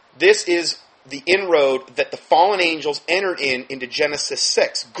 This is the inroad that the fallen angels entered into Genesis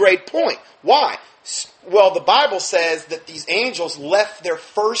 6. Great point. Why? Well, the Bible says that these angels left their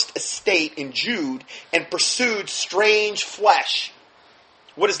first estate in Jude and pursued strange flesh.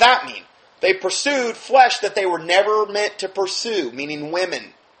 What does that mean? They pursued flesh that they were never meant to pursue, meaning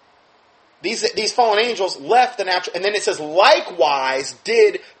women. These fallen angels left the natural, and then it says, likewise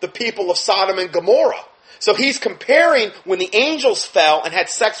did the people of Sodom and Gomorrah. So he's comparing when the angels fell and had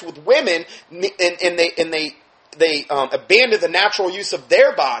sex with women, and they abandoned the natural use of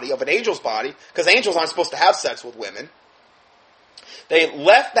their body, of an angel's body, because angels aren't supposed to have sex with women. They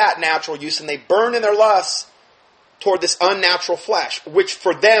left that natural use and they burned in their lusts toward this unnatural flesh, which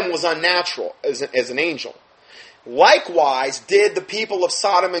for them was unnatural as an angel. Likewise did the people of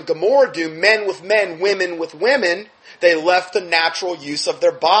Sodom and Gomorrah do, men with men, women with women. They left the natural use of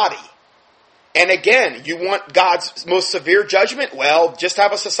their body. And again, you want God's most severe judgment? Well, just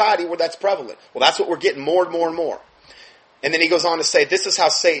have a society where that's prevalent. Well, that's what we're getting more and more and more. And then he goes on to say, this is how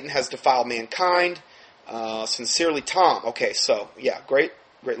Satan has defiled mankind. Sincerely, Tom. Okay, so, yeah, great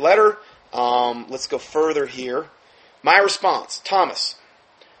letter. Let's go further here. My response, Thomas,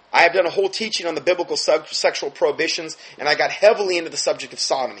 I have done a whole teaching on the biblical sexual prohibitions, and I got heavily into the subject of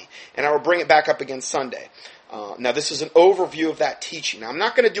sodomy, and I will bring it back up again Sunday. Now, this is an overview of that teaching. Now, I'm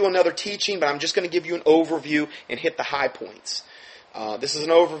not going to do another teaching, but I'm just going to give you an overview and hit the high points. This is an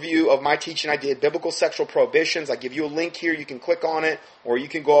overview of my teaching I did, Biblical Sexual Prohibitions. I give you a link here. You can click on it, or you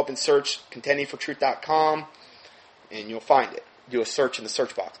can go up and search contendingfortruth.com, and you'll find it. Do a search in the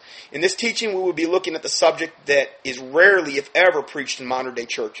search box. In this teaching, we will be looking at the subject that is rarely, if ever, preached in modern-day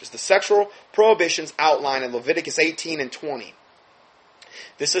churches. The sexual prohibitions outlined in Leviticus 18 and 20.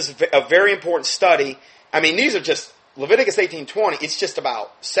 This is a very important study. I mean, these are just, Leviticus 18 20, it's just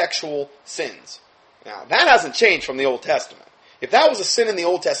about sexual sins. Now, that hasn't changed from the Old Testament. If that was a sin in the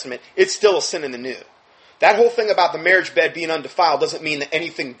Old Testament, it's still a sin in the New. That whole thing about the marriage bed being undefiled doesn't mean that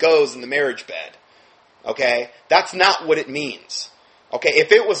anything goes in the marriage bed. Okay? That's not what it means. Okay?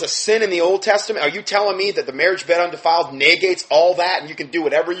 If it was a sin in the Old Testament, are you telling me that the marriage bed undefiled negates all that and you can do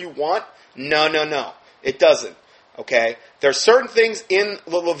whatever you want? No. It doesn't. Okay? There are certain things in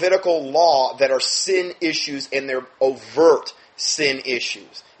the Levitical law that are sin issues, and they're overt sin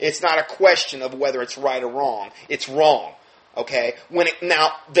issues. It's not a question of whether it's right or wrong. It's wrong. Okay?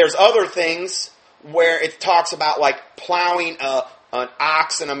 Now, there's other things where it talks about like plowing an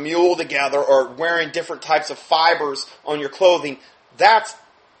ox and a mule together, or wearing different types of fibers on your clothing. That's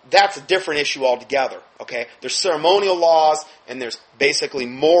a different issue altogether. Okay? There's ceremonial laws, and there's basically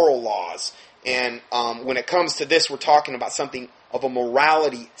moral laws. And when it comes to this, we're talking about something of a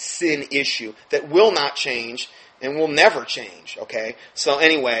morality sin issue that will not change and will never change. Okay? So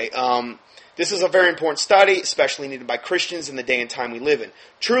anyway, this is a very important study, especially needed by Christians in the day and time we live in.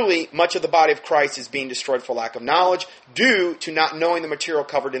 Truly, much of the body of Christ is being destroyed for lack of knowledge due to not knowing the material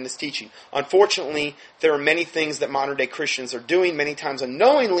covered in this teaching. Unfortunately, there are many things that modern day Christians are doing, many times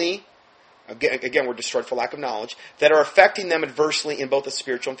unknowingly, again, we're destroyed for lack of knowledge, that are affecting them adversely in both a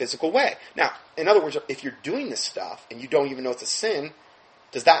spiritual and physical way. Now, in other words, if you're doing this stuff and you don't even know it's a sin,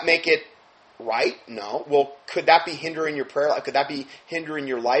 does that make it right? No. Well, could that be hindering your prayer life? Could that be hindering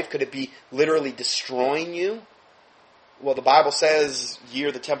your life? Could it be literally destroying you? Well, the Bible says, ye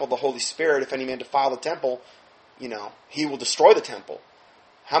are the temple of the Holy Spirit. If any man defile the temple, he will destroy the temple.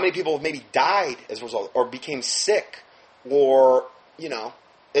 How many people have maybe died as a result, or became sick, or,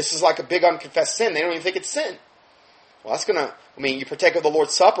 this is like a big unconfessed sin. They don't even think it's sin. Well, you partake of the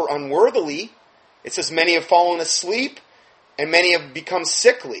Lord's Supper unworthily. It says many have fallen asleep, and many have become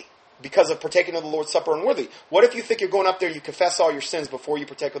sickly because of partaking of the Lord's Supper unworthily. What if you think you're going up there, you confess all your sins before you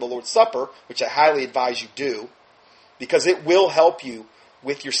partake of the Lord's Supper, which I highly advise you do, because it will help you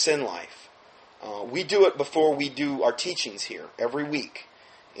with your sin life. We do it before we do our teachings here every week.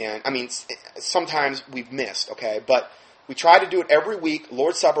 And, sometimes we've missed, okay? But we try to do it every week,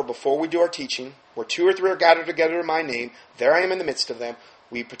 Lord's Supper, before we do our teaching. Where 2 or 3 are gathered together in my name, there I am in the midst of them.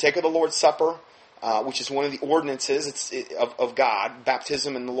 We partake of the Lord's Supper, which is one of the ordinances of God,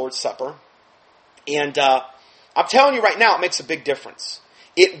 baptism and the Lord's Supper. And I'm telling you right now, it makes a big difference.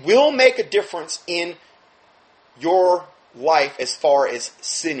 It will make a difference in your life as far as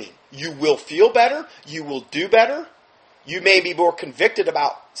sinning. You will feel better. You will do better. You may be more convicted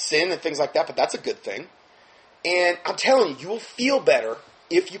about sin and things like that, but that's a good thing. And I'm telling you, you will feel better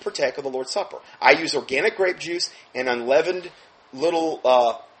if you partake of the Lord's Supper. I use organic grape juice and unleavened little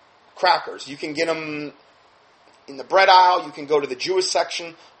crackers. You can get them in the bread aisle. You can go to the Jewish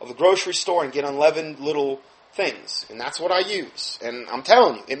section of the grocery store and get unleavened little things. And that's what I use. And I'm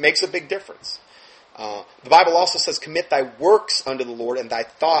telling you, it makes a big difference. The Bible also says, commit thy works unto the Lord, and thy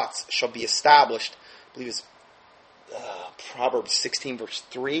thoughts shall be established. I believe it's Proverbs 16, verse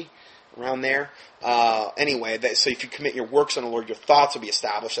 3, around there. Anyway, so if you commit your works unto the Lord, your thoughts will be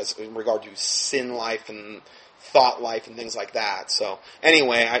established as in regard to sin life and thought life and things like that. So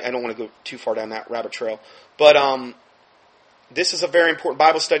anyway, I don't want to go too far down that rabbit trail. But this is a very important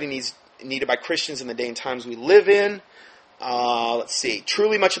Bible study needed by Christians in the day and times we live in. Let's see.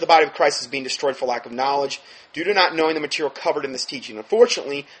 Truly much of the body of Christ is being destroyed for lack of knowledge due to not knowing the material covered in this teaching.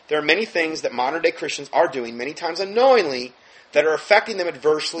 Unfortunately, there are many things that modern day Christians are doing, many times unknowingly, that are affecting them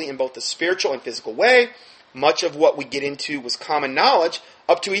adversely in both the spiritual and physical way. Much of what we get into was common knowledge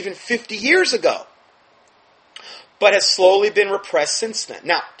up to even 50 years ago, but has slowly been repressed since then.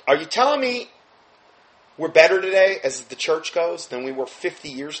 Now, are you telling me we're better today as the church goes than we were 50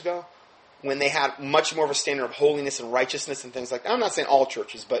 years ago, when they had much more of a standard of holiness and righteousness and things like that? I'm not saying all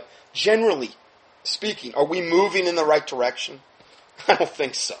churches, but generally speaking, are we moving in the right direction? I don't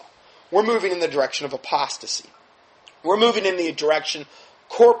think so. We're moving in the direction of apostasy. We're moving in the direction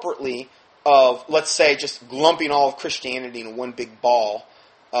corporately of, let's say, just lumping all of Christianity in one big ball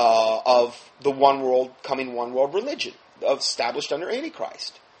of the one world religion established under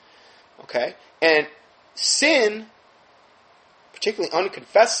Antichrist. Okay? And sin, particularly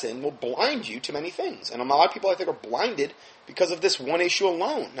unconfessed sin, will blind you to many things. And a lot of people, I think, are blinded because of this one issue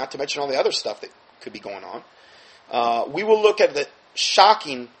alone, not to mention all the other stuff that could be going on. We will look at the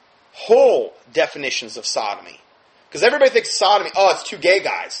shocking whole definitions of sodomy. Because everybody thinks sodomy, it's 2 gay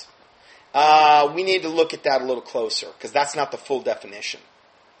guys. We need to look at that a little closer, because that's not the full definition.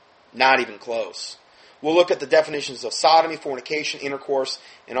 Not even close. We'll look at the definitions of sodomy, fornication, intercourse,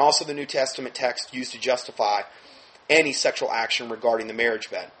 and also the New Testament text used to justify any sexual action regarding the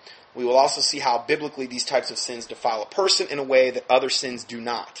marriage bed. We will also see how biblically these types of sins defile a person in a way that other sins do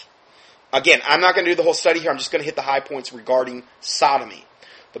not. Again, I'm not going to do the whole study here. I'm just going to hit the high points regarding sodomy.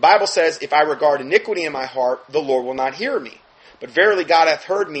 The Bible says, if I regard iniquity in my heart, the Lord will not hear me. But verily God hath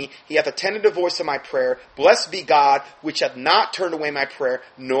heard me, he hath attended the voice of my prayer. Blessed be God, which hath not turned away my prayer,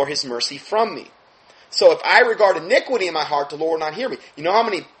 nor his mercy from me. So if I regard iniquity in my heart, the Lord will not hear me. You know how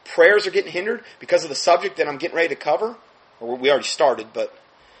many prayers are getting hindered because of the subject that I'm getting ready to cover? Or we already started, but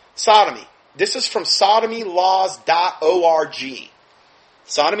sodomy. This is from sodomylaws.org.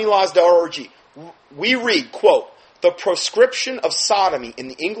 Sodomylaws.org. We read, quote, the proscription of sodomy in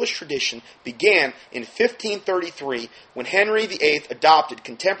the English tradition began in 1533 when Henry VIII adopted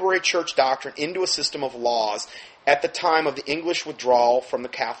contemporary church doctrine into a system of laws at the time of the English withdrawal from the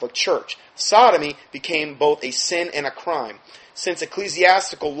Catholic Church. Sodomy became both a sin and a crime, since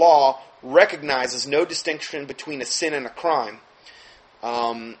ecclesiastical law recognizes no distinction between a sin and a crime.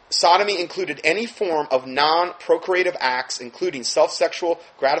 Sodomy included any form of non-procreative acts, including self-sexual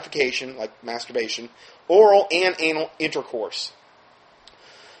gratification, like masturbation, oral and anal intercourse.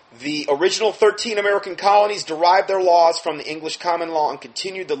 The original 13 American colonies derived their laws from the English common law and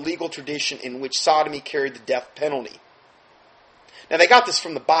continued the legal tradition in which sodomy carried the death penalty. Now, they got this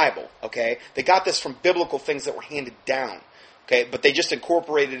from the Bible, okay? They got this from biblical things that were handed down, okay? But they just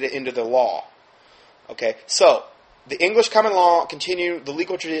incorporated it into the law, okay? So, the English common law continued the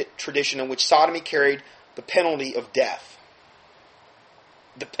legal tradition in which sodomy carried the penalty of death.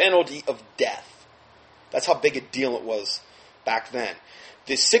 The penalty of death. That's how big a deal it was back then.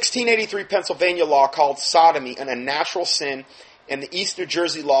 The 1683 Pennsylvania law called sodomy an unnatural sin, and the East New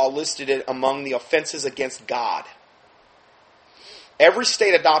Jersey law listed it among the offenses against God. Every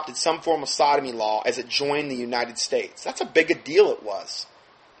state adopted some form of sodomy law as it joined the United States. That's how big a deal it was.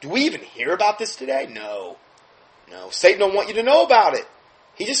 Do we even hear about this today? No. No. Satan don't want you to know about it.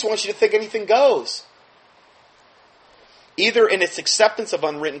 He just wants you to think anything goes. Either in its acceptance of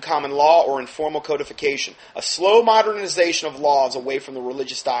unwritten common law or in formal codification. A slow modernization of laws away from the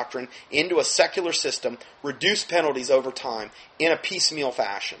religious doctrine into a secular system reduced penalties over time in a piecemeal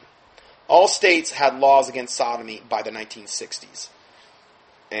fashion. All states had laws against sodomy by the 1960s.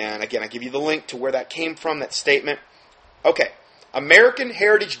 And again, I give you the link to where that came from, that statement. Okay. American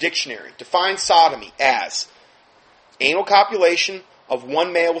Heritage Dictionary defines sodomy as anal copulation of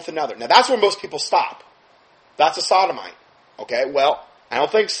one male with another. Now, that's where most people stop. That's a sodomite. Okay, well, I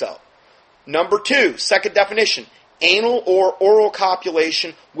don't think so. Number 2, second definition, anal or oral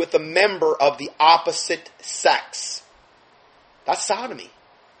copulation with a member of the opposite sex. That's sodomy.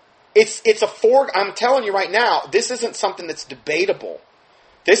 I'm telling you right now, this isn't something that's debatable.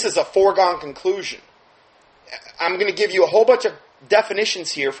 This is a foregone conclusion. I'm going to give you a whole bunch of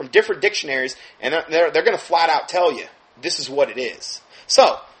definitions here from different dictionaries, and they're going to flat out tell you this is what it is.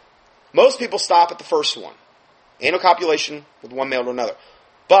 So, most people stop at the first one. Anal copulation with one male to another.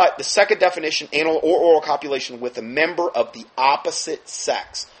 But the second definition, anal or oral copulation with a member of the opposite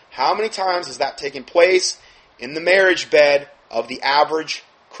sex. How many times has that taken place in the marriage bed of the average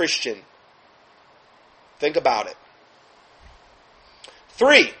Christian? Think about it.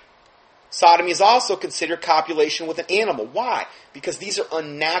 3, sodomy is also considered copulation with an animal. Why? Because these are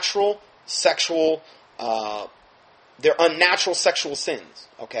unnatural sexual sins.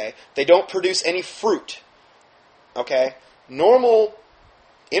 Okay? They don't produce any fruit. Okay? Normal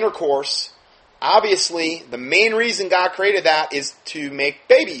intercourse, obviously, the main reason God created that is to make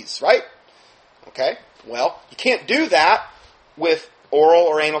babies, right? Okay? Well, you can't do that with oral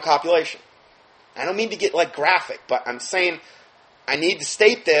or anal copulation. I don't mean to get graphic, but I'm saying I need to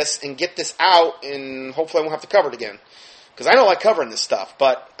state this and get this out, and hopefully I won't have to cover it again. Because I don't like covering this stuff,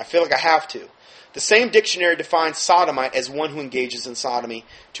 but I feel like I have to. The same dictionary defines sodomite as one who engages in sodomy.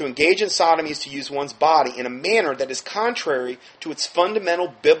 To engage in sodomy is to use one's body in a manner that is contrary to its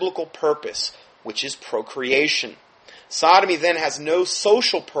fundamental biblical purpose, which is procreation. Sodomy then has no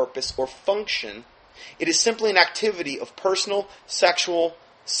social purpose or function. It is simply an activity of personal sexual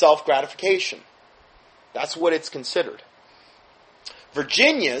self-gratification. That's what it's considered.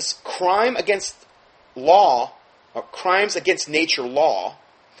 Virginia's crime against law, or crimes against nature law,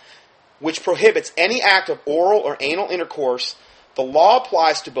 which prohibits any act of oral or anal intercourse, the law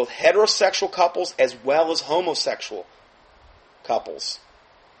applies to both heterosexual couples as well as homosexual couples.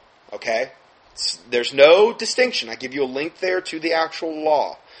 Okay? There's no distinction. I give you a link there to the actual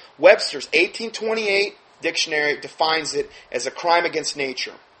law. Webster's 1828 dictionary defines it as a crime against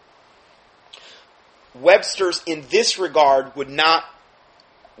nature. Webster's, in this regard, wouldn't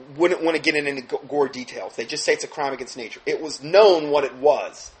want to get into any gore details. They just say it's a crime against nature. It was known what it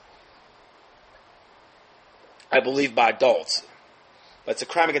was, I believe, by adults. But it's a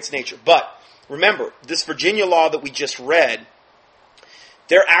crime against nature. But remember, this Virginia law that we just read,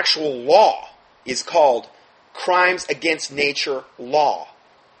 their actual law is called Crimes Against Nature Law.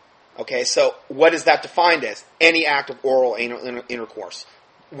 Okay, so what is that defined as? Any act of oral anal intercourse,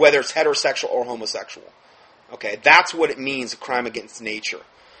 whether it's heterosexual or homosexual. Okay, that's what it means, a crime against nature.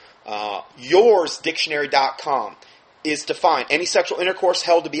 Yoursdictionary.com is defined. Any sexual intercourse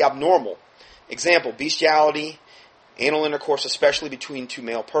held to be abnormal. Example, bestiality, anal intercourse, especially between two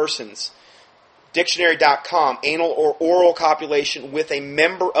male persons. Dictionary.com, anal or oral copulation with a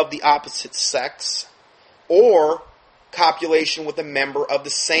member of the opposite sex, or copulation with a member of the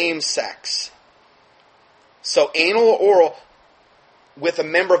same sex. So anal or oral with a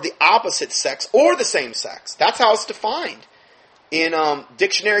member of the opposite sex or the same sex. That's how it's defined in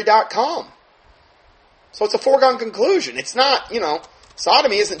dictionary.com. So it's a foregone conclusion. It's not,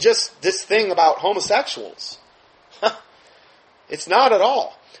 sodomy isn't just this thing about homosexuals. It's not at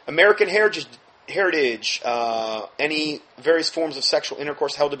all. American Heritage, any various forms of sexual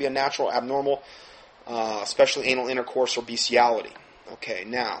intercourse held to be unnatural, abnormal, especially anal intercourse or bestiality. Okay,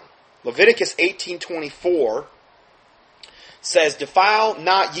 now, Leviticus 18:24 says, "Defile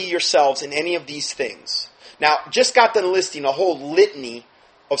not ye yourselves in any of these things." Now, just got done listing a whole litany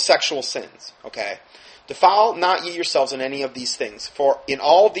of sexual sins, okay? Defile not ye yourselves in any of these things, for in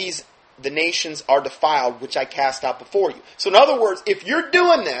all these the nations are defiled, which I cast out before you. So in other words, if you're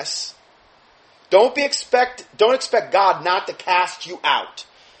doing this, don't expect God not to cast you out.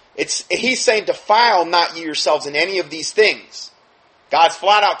 He's saying, defile not ye yourselves in any of these things. God's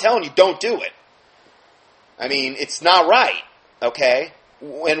flat out telling you, don't do it. I mean, it's not right, okay?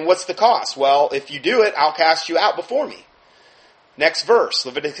 And what's the cost? Well, if you do it, I'll cast you out before me. Next verse,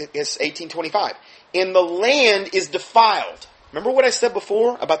 Leviticus 18:25. And the land is defiled. Remember what I said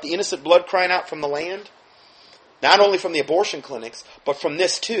before about the innocent blood crying out from the land? Not only from the abortion clinics, but from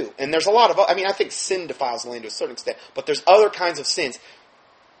this too. And there's a lot of, I think sin defiles the land to a certain extent, but there's other kinds of sins.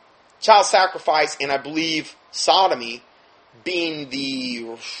 Child sacrifice, and I believe sodomy being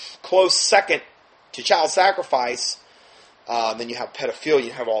the close second to child sacrifice. Then you have pedophilia,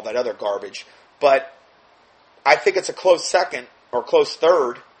 you have all that other garbage. But I think it's a close second, or close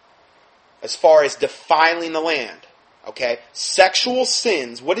third, as far as defiling the land. Okay? Sexual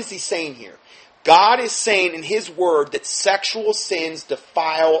sins, what is he saying here? God is saying in his word that sexual sins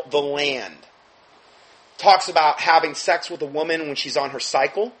defile the land. Talks about having sex with a woman when she's on her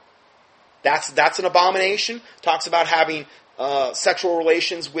cycle. That's an abomination. Talks about having sexual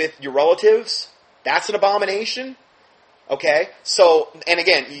relations with your relatives. That's an abomination. Okay? So, and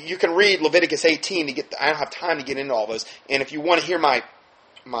again, you can read Leviticus 18 to get, I don't have time to get into all those. And if you want to hear my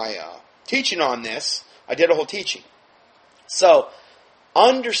teaching on this, I did a whole teaching. So,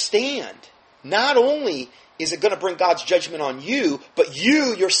 understand, not only is it going to bring God's judgment on you, but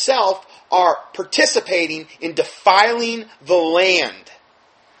you yourself are participating in defiling the land.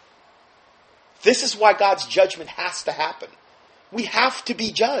 This is why God's judgment has to happen. We have to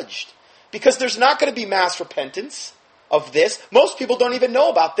be judged. Because there's not going to be mass repentance of this. Most people don't even know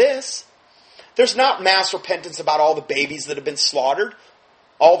about this. There's not mass repentance about all the babies that have been slaughtered.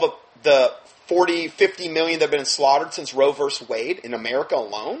 All the 40, 50 million that have been slaughtered since Roe versus Wade in America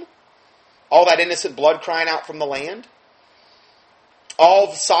alone. All that innocent blood crying out from the land. All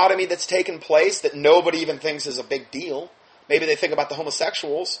the sodomy that's taken place that nobody even thinks is a big deal. Maybe they think about the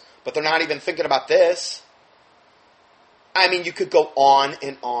homosexuals, but they're not even thinking about this. I mean, you could go on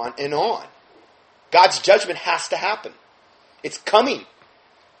and on and on. God's judgment has to happen. It's coming.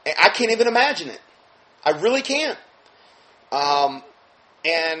 I can't even imagine it. I really can't.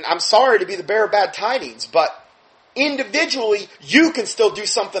 And I'm sorry to be the bearer of bad tidings, but individually, you can still do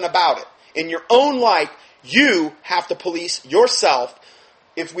something about it. In your own life, you have to police yourself.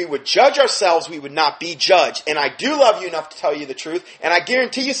 If we would judge ourselves, we would not be judged. And I do love you enough to tell you the truth. And I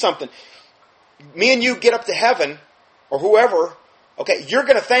guarantee you something. Me and you get up to heaven, or whoever, okay, you're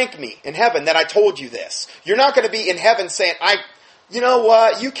going to thank me in heaven that I told you this. You're not going to be in heaven saying, you know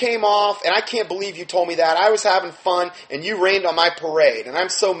what, you came off, and I can't believe you told me that. I was having fun, and you rained on my parade, and I'm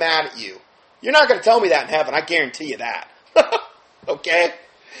so mad at you. You're not going to tell me that in heaven. I guarantee you that. Okay?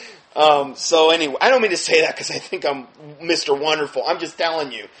 So anyway, I don't mean to say that because I think I'm Mr. Wonderful. I'm just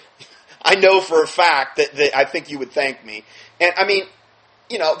telling you. I know for a fact that I think you would thank me. And I mean,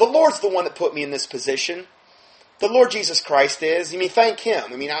 you know, the Lord's the one that put me in this position. The Lord Jesus Christ is. I mean, thank Him.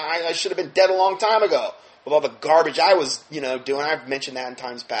 I mean, I should have been dead a long time ago with all the garbage I was, doing. I've mentioned that in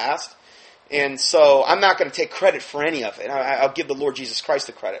times past. And so I'm not going to take credit for any of it. I'll give the Lord Jesus Christ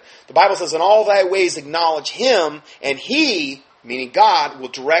the credit. The Bible says, in all thy ways acknowledge Him, and He, meaning God, will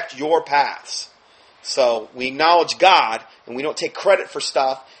direct your paths. So we acknowledge God, and we don't take credit for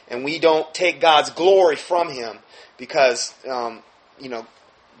stuff, and we don't take God's glory from Him, because,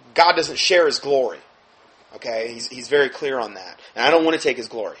 God doesn't share His glory. Okay, he's very clear on that. And I don't want to take His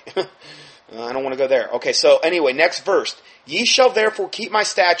glory. I don't want to go there. Okay, so anyway, next verse. Ye shall therefore keep my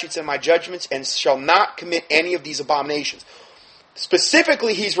statutes and my judgments, and shall not commit any of these abominations.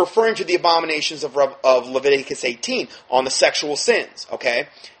 Specifically, he's referring to the abominations of Leviticus 18 on the sexual sins. Okay,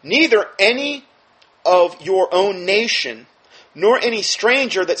 neither any of your own nation, nor any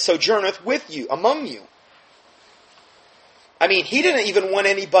stranger that sojourneth with you, among you. I mean, he didn't even want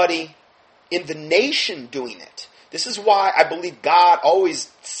anybody in the nation doing it. This is why I believe God always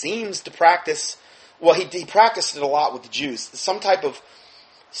seems to practice, well, he practiced it a lot with the Jews, some type of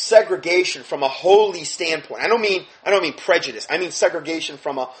segregation from a holy standpoint. I don't mean prejudice. I mean segregation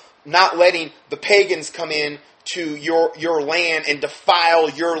from a not letting the pagans come in to your land and defile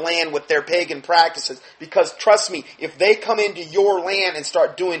your land with their pagan practices. Because trust me, if they come into your land and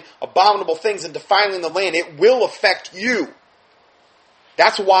start doing abominable things and defiling the land, it will affect you.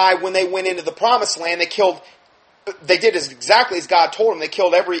 That's why when they went into the promised land, they did exactly as God told them. They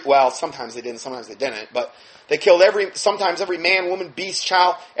killed sometimes they didn't, sometimes they didn't, but they killed sometimes every man, woman, beast,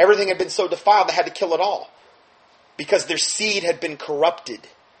 child, everything had been so defiled, they had to kill it all. because their seed had been corrupted.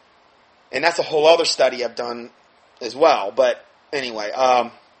 And that's a whole other study I've done as well. But anyway,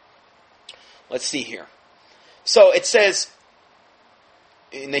 let's see here. So it says,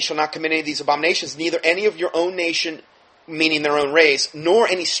 and they shall not commit any of these abominations, neither any of your own nation, meaning their own race, nor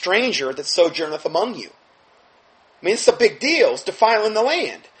any stranger that sojourneth among you. I mean, it's a big deal. It's defiling the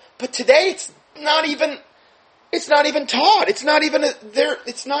land. But today, it's not even taught. It's not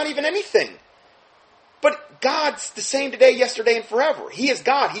even anything. But God's the same today, yesterday, and forever. He is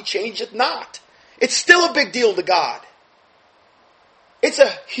God. He changeth not. It's still a big deal to God. It's a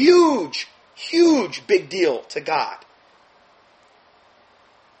huge, huge big deal to God.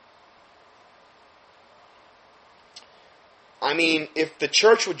 I mean, if the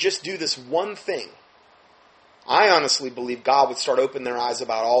church would just do this one thing, I honestly believe God would start opening their eyes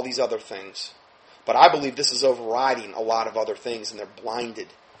about all these other things. But I believe this is overriding a lot of other things, and they're blinded.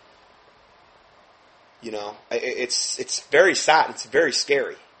 You know, it's very sad. It's very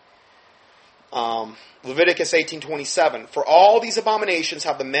scary. Leviticus 18:27. For all these abominations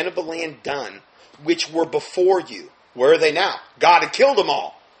have the men of the land done, which were before you. Where are they now? God had killed them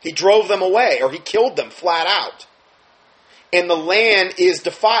all. He drove them away, or He killed them flat out. And the land is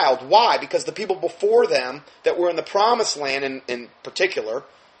defiled. Why? Because the people before them that were in the promised land in particular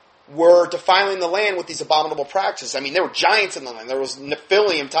were defiling the land with these abominable practices. I mean, there were giants in the land. There was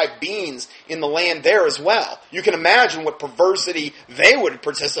Nephilim-type beings in the land there as well. You can imagine what perversity they would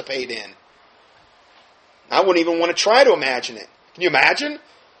participate in. I wouldn't even want to try to imagine it. Can you imagine?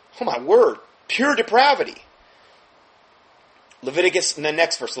 Oh my word. Pure depravity. Leviticus, in the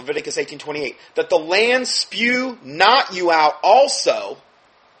next verse, Leviticus 18:28. That the land spew not you out also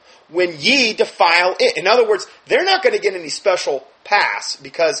when ye defile it. In other words, they're not going to get any special pass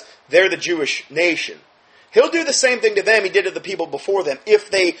because they're the Jewish nation. He'll do the same thing to them He did to the people before them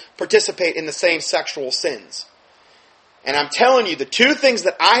if they participate in the same sexual sins. And I'm telling you, the two things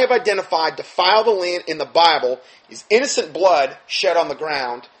that I have identified defile the land in the Bible is innocent blood shed on the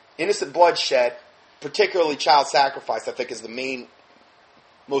ground, innocent blood shed, particularly child sacrifice, I think is the main,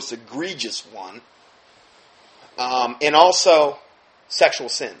 most egregious one, and also sexual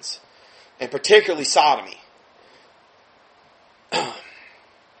sins, and particularly sodomy.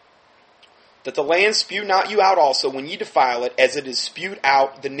 That the land spew not you out also when ye defile it, as it is spewed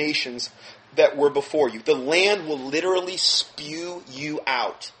out the nations that were before you. The land will literally spew you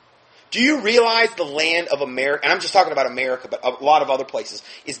out. Do you realize the land of America, and I'm just talking about America, but a lot of other places,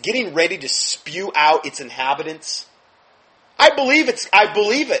 is getting ready to spew out its inhabitants? I believe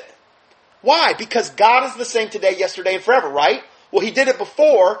it. Why? Because God is the same today, yesterday, and forever, right? Well, He did it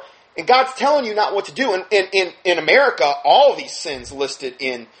before, and God's telling you not what to do. And in America, all these sins listed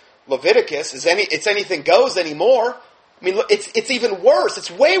in Leviticus, it's anything goes anymore. I mean, it's even worse.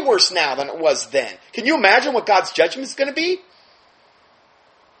 It's way worse now than it was then. Can you imagine what God's judgment is going to be?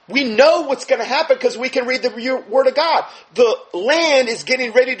 We know what's going to happen because we can read the Word of God. The land is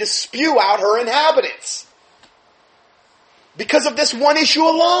getting ready to spew out her inhabitants because of this one issue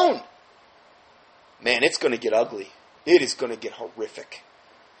alone. Man, it's going to get ugly. It is going to get horrific.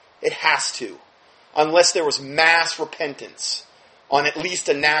 It has to. Unless there was mass repentance on at least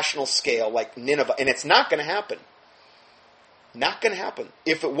a national scale like Nineveh. And it's not going to happen. Not going to happen.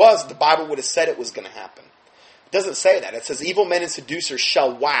 If it was, the Bible would have said it was going to happen. It doesn't say that. It says evil men and seducers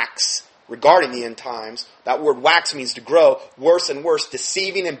shall wax regarding the end times. That word wax means to grow worse and worse,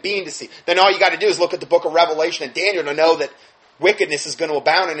 deceiving and being deceived. Then all you got to do is look at the book of Revelation and Daniel to know that wickedness is going to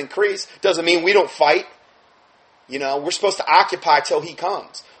abound and increase. Doesn't mean we don't fight. You know, we're supposed to occupy till He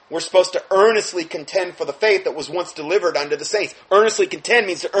comes. We're supposed to earnestly contend for the faith that was once delivered unto the saints. Earnestly contend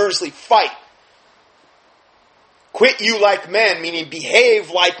means to earnestly fight. Quit you like men, meaning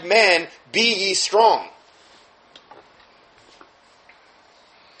behave like men, be ye strong.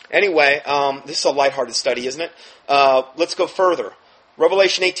 Anyway, this is a lighthearted study, isn't it? Let's go further.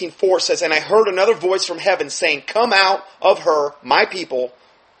 Revelation 18:4 says, And I heard another voice from heaven saying, Come out of her, my people,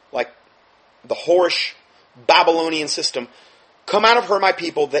 like the whorish Babylonian system, come out of her, my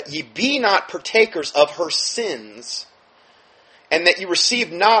people, that ye be not partakers of her sins, and that ye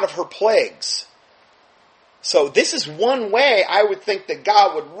receive not of her plagues. So this is one way I would think that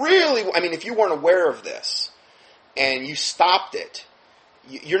God would really, I mean, if you weren't aware of this, and you stopped it,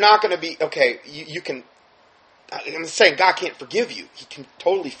 you're not going to be, okay, you can, I'm saying God can't forgive you. He can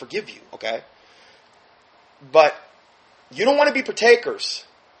totally forgive you, okay? But you don't want to be partakers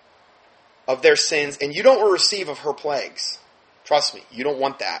of their sins, and you don't want to receive of her plagues. Trust me, you don't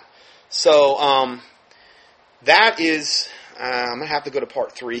want that. So, that is, I'm going to have to go to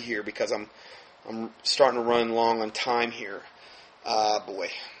part 3 here because I'm starting to run long on time here. Boy.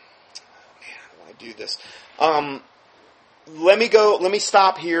 Man, to do this. Let me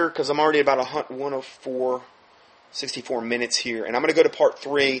stop here because I'm already about 104, 64 minutes here. And I'm going to go to part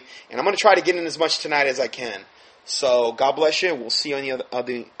 3. And I'm going to try to get in as much tonight as I can. So God bless you. We'll see you on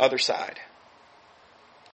the other side.